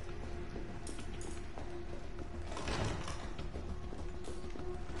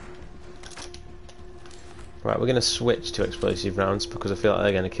 Right, we're going to switch to explosive rounds because I feel like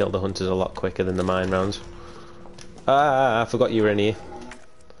they're going to kill the hunters a lot quicker than the mine rounds. Ah, I forgot you were in here.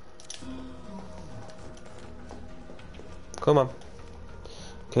 Come on.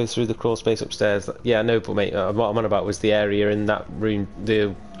 Go through the crawl space upstairs. Yeah, I know, but mate, what I'm on about was the area in that room,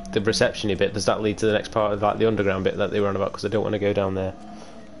 the reception-y bit. Does that lead to the next part of like the underground bit that they were on about? Because I don't want to go down there.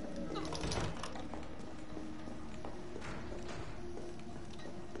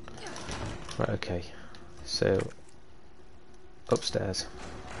 Right, okay. So, upstairs.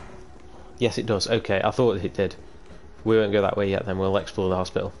 Yes, it does. Okay, I thought it did. We won't go that way yet then. We'll explore the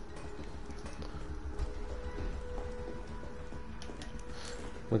hospital.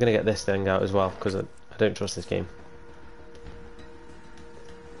 We're going to get this thing out as well, because I don't trust this game.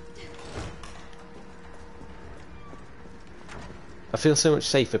 I feel so much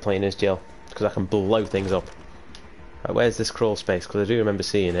safer playing as Jill, because I can blow things up. Right, where's this crawl space? Because I do remember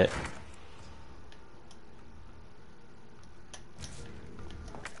seeing it.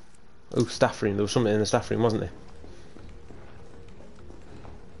 Oh, staff room. There was something in the staff room, wasn't there?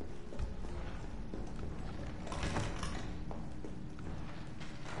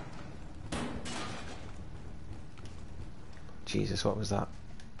 Jesus, what was that?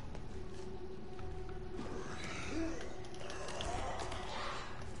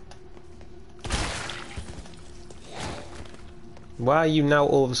 Why are you now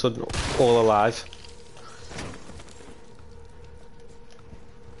all of a sudden all alive?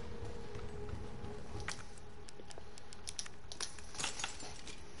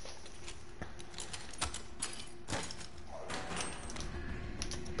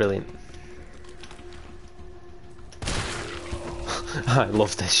 Brilliant. I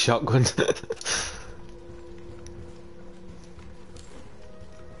love this shotgun.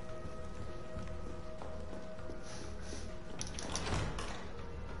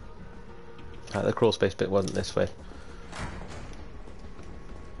 Right, the crawl space bit wasn't this way.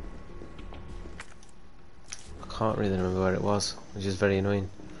 I can't really remember where it was, which is very annoying.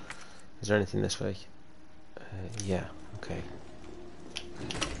 Is there anything this way? Yeah, okay.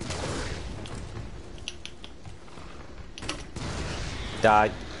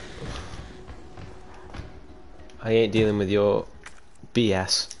 Die. I ain't dealing with your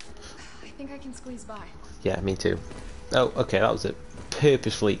BS. I think I can squeeze by. Yeah, me too. Oh, okay, that was a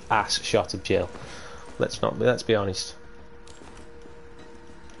purposefully ass shot of Jill. Let's be honest.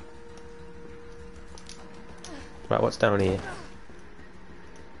 Right, what's down here?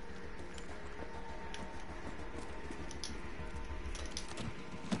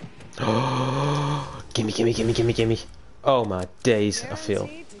 Oh, gimme, gimme, gimme, gimme, gimme. Oh my days, I feel.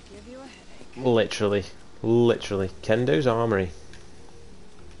 Literally. Kendo's Armory.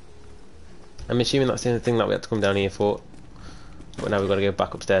 I'm assuming that's the only thing that we had to come down here for. But now we've got to go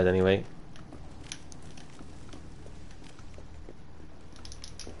back upstairs anyway.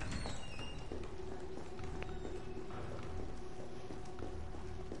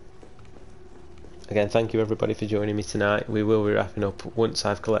 Again, thank you everybody for joining me tonight. We will be wrapping up once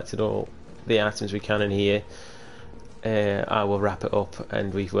I've collected all the items we can in here. I will wrap it up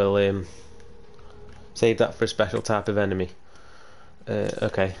and we will save that for a special type of enemy.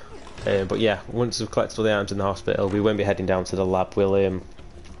 Okay. But yeah, once we've collected all the items in the hospital, we won't be heading down to the lab. We'll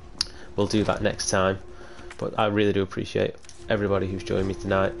do that next time. But I really do appreciate everybody who's joined me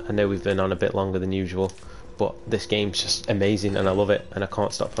tonight. I know we've been on a bit longer than usual, but this game's just amazing and I love it and I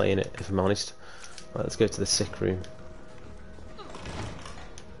can't stop playing it, if I'm honest. Right, let's go to the sick room.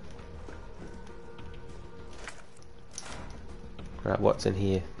 Right, what's in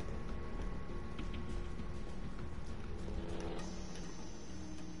here?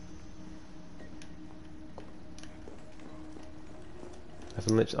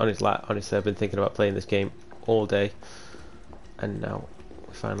 Honestly, I've been thinking about playing this game all day, and now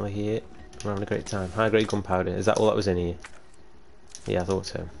we're finally here. We're having a great time. High grade gunpowder. Is that all that was in here? Yeah, I thought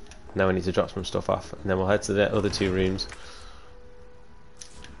so. Now we need to drop some stuff off, and then we'll head to the other two rooms.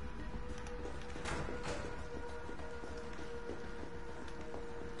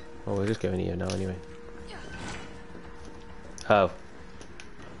 Oh, we're just going here now anyway. Oh.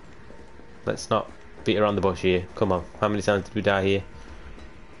 Let's not beat around the bush here. Come on. How many times did we die here?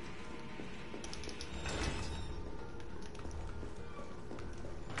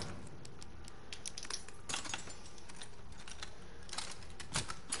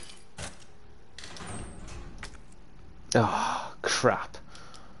 Oh, crap.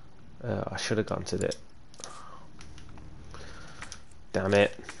 I should have gone to the... Damn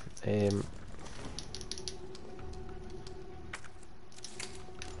it. Is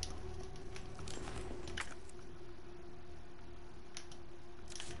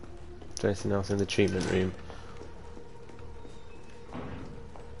there anything else in the treatment room?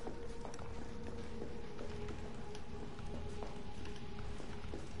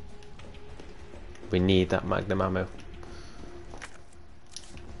 We need that magnum ammo.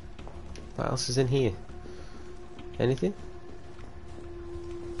 What else is in here? Anything?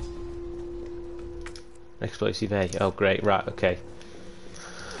 Explosive A. Oh great, right, okay.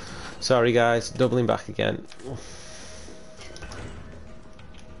 Sorry guys, doubling back again.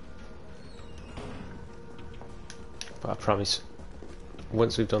 But I promise,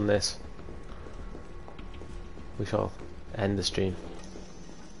 once we've done this, we shall end the stream.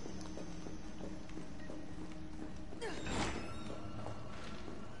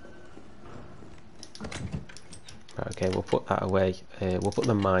 Right, okay, we'll put that away. We'll put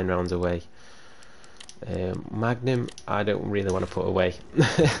the mine rounds away. Magnum, I don't really want to put away.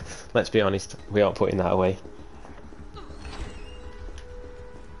 Let's be honest, we aren't putting that away.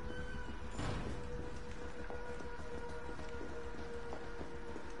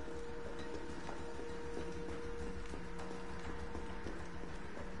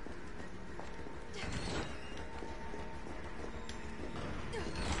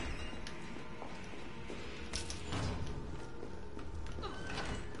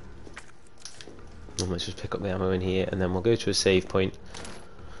 Let's just pick up the ammo in here and then we'll go to a save point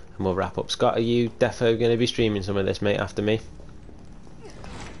and we'll wrap up. Scott, are you defo going to be streaming some of this, mate, after me?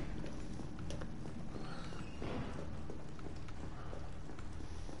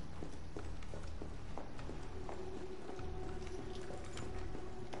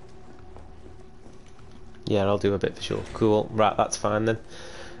 Yeah, I'll do a bit for sure. Cool, right, that's fine then.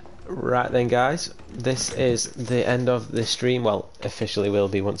 Right then guys, this is the end of this stream. Well, officially will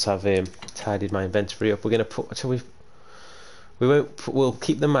be once I've tidied my inventory up. We're going to put, so we'll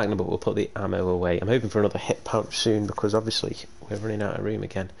keep the magnum, but we'll put the ammo away. I'm hoping for another hit pouch soon because obviously we're running out of room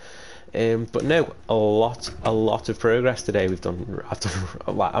again. But no, a lot of progress today.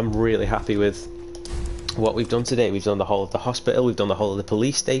 I'm really happy with what we've done today. We've done the whole of the hospital, we've done the whole of the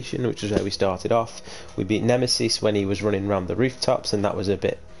police station, which is where we started off. We beat Nemesis when he was running around the rooftops, and that was a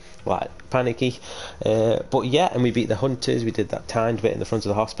bit like panicky, but yeah, and we beat the hunters. We did that timed bit in the front of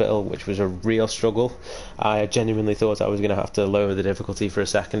the hospital, which was a real struggle. I genuinely thought I was going to have to lower the difficulty for a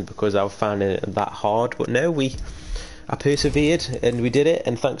second because I was finding it that hard, but no, I persevered and we did it,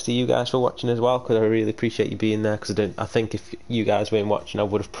 and thanks to you guys for watching as well, because I really appreciate you being there, because I think if you guys weren't watching I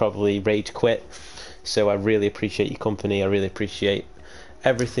would have probably rage quit. So I really appreciate your company. I really appreciate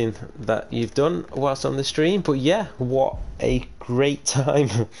everything that you've done whilst on the stream. But yeah, what a great time.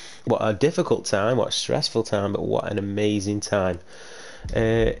 What a difficult time, what a stressful time, but what an amazing time.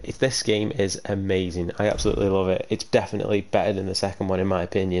 This game is amazing. I absolutely love it. It's definitely better than the second one in my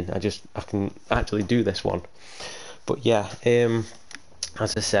opinion. I can actually do this one. But yeah,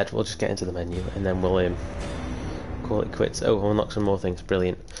 as I said, we'll just get into the menu and then we'll call it quits. Oh, we'll unlock some more things.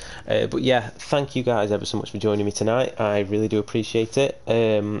 Brilliant. But yeah, thank you guys ever so much for joining me tonight. I really do appreciate it.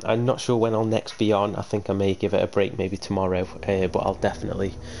 I'm not sure when I'll next be on. I think I may give it a break maybe tomorrow, but I'll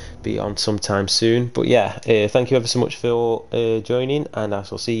definitely be on sometime soon. But yeah, thank you ever so much for joining, and I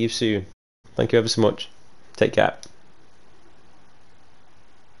shall see you soon. Thank you ever so much. Take care.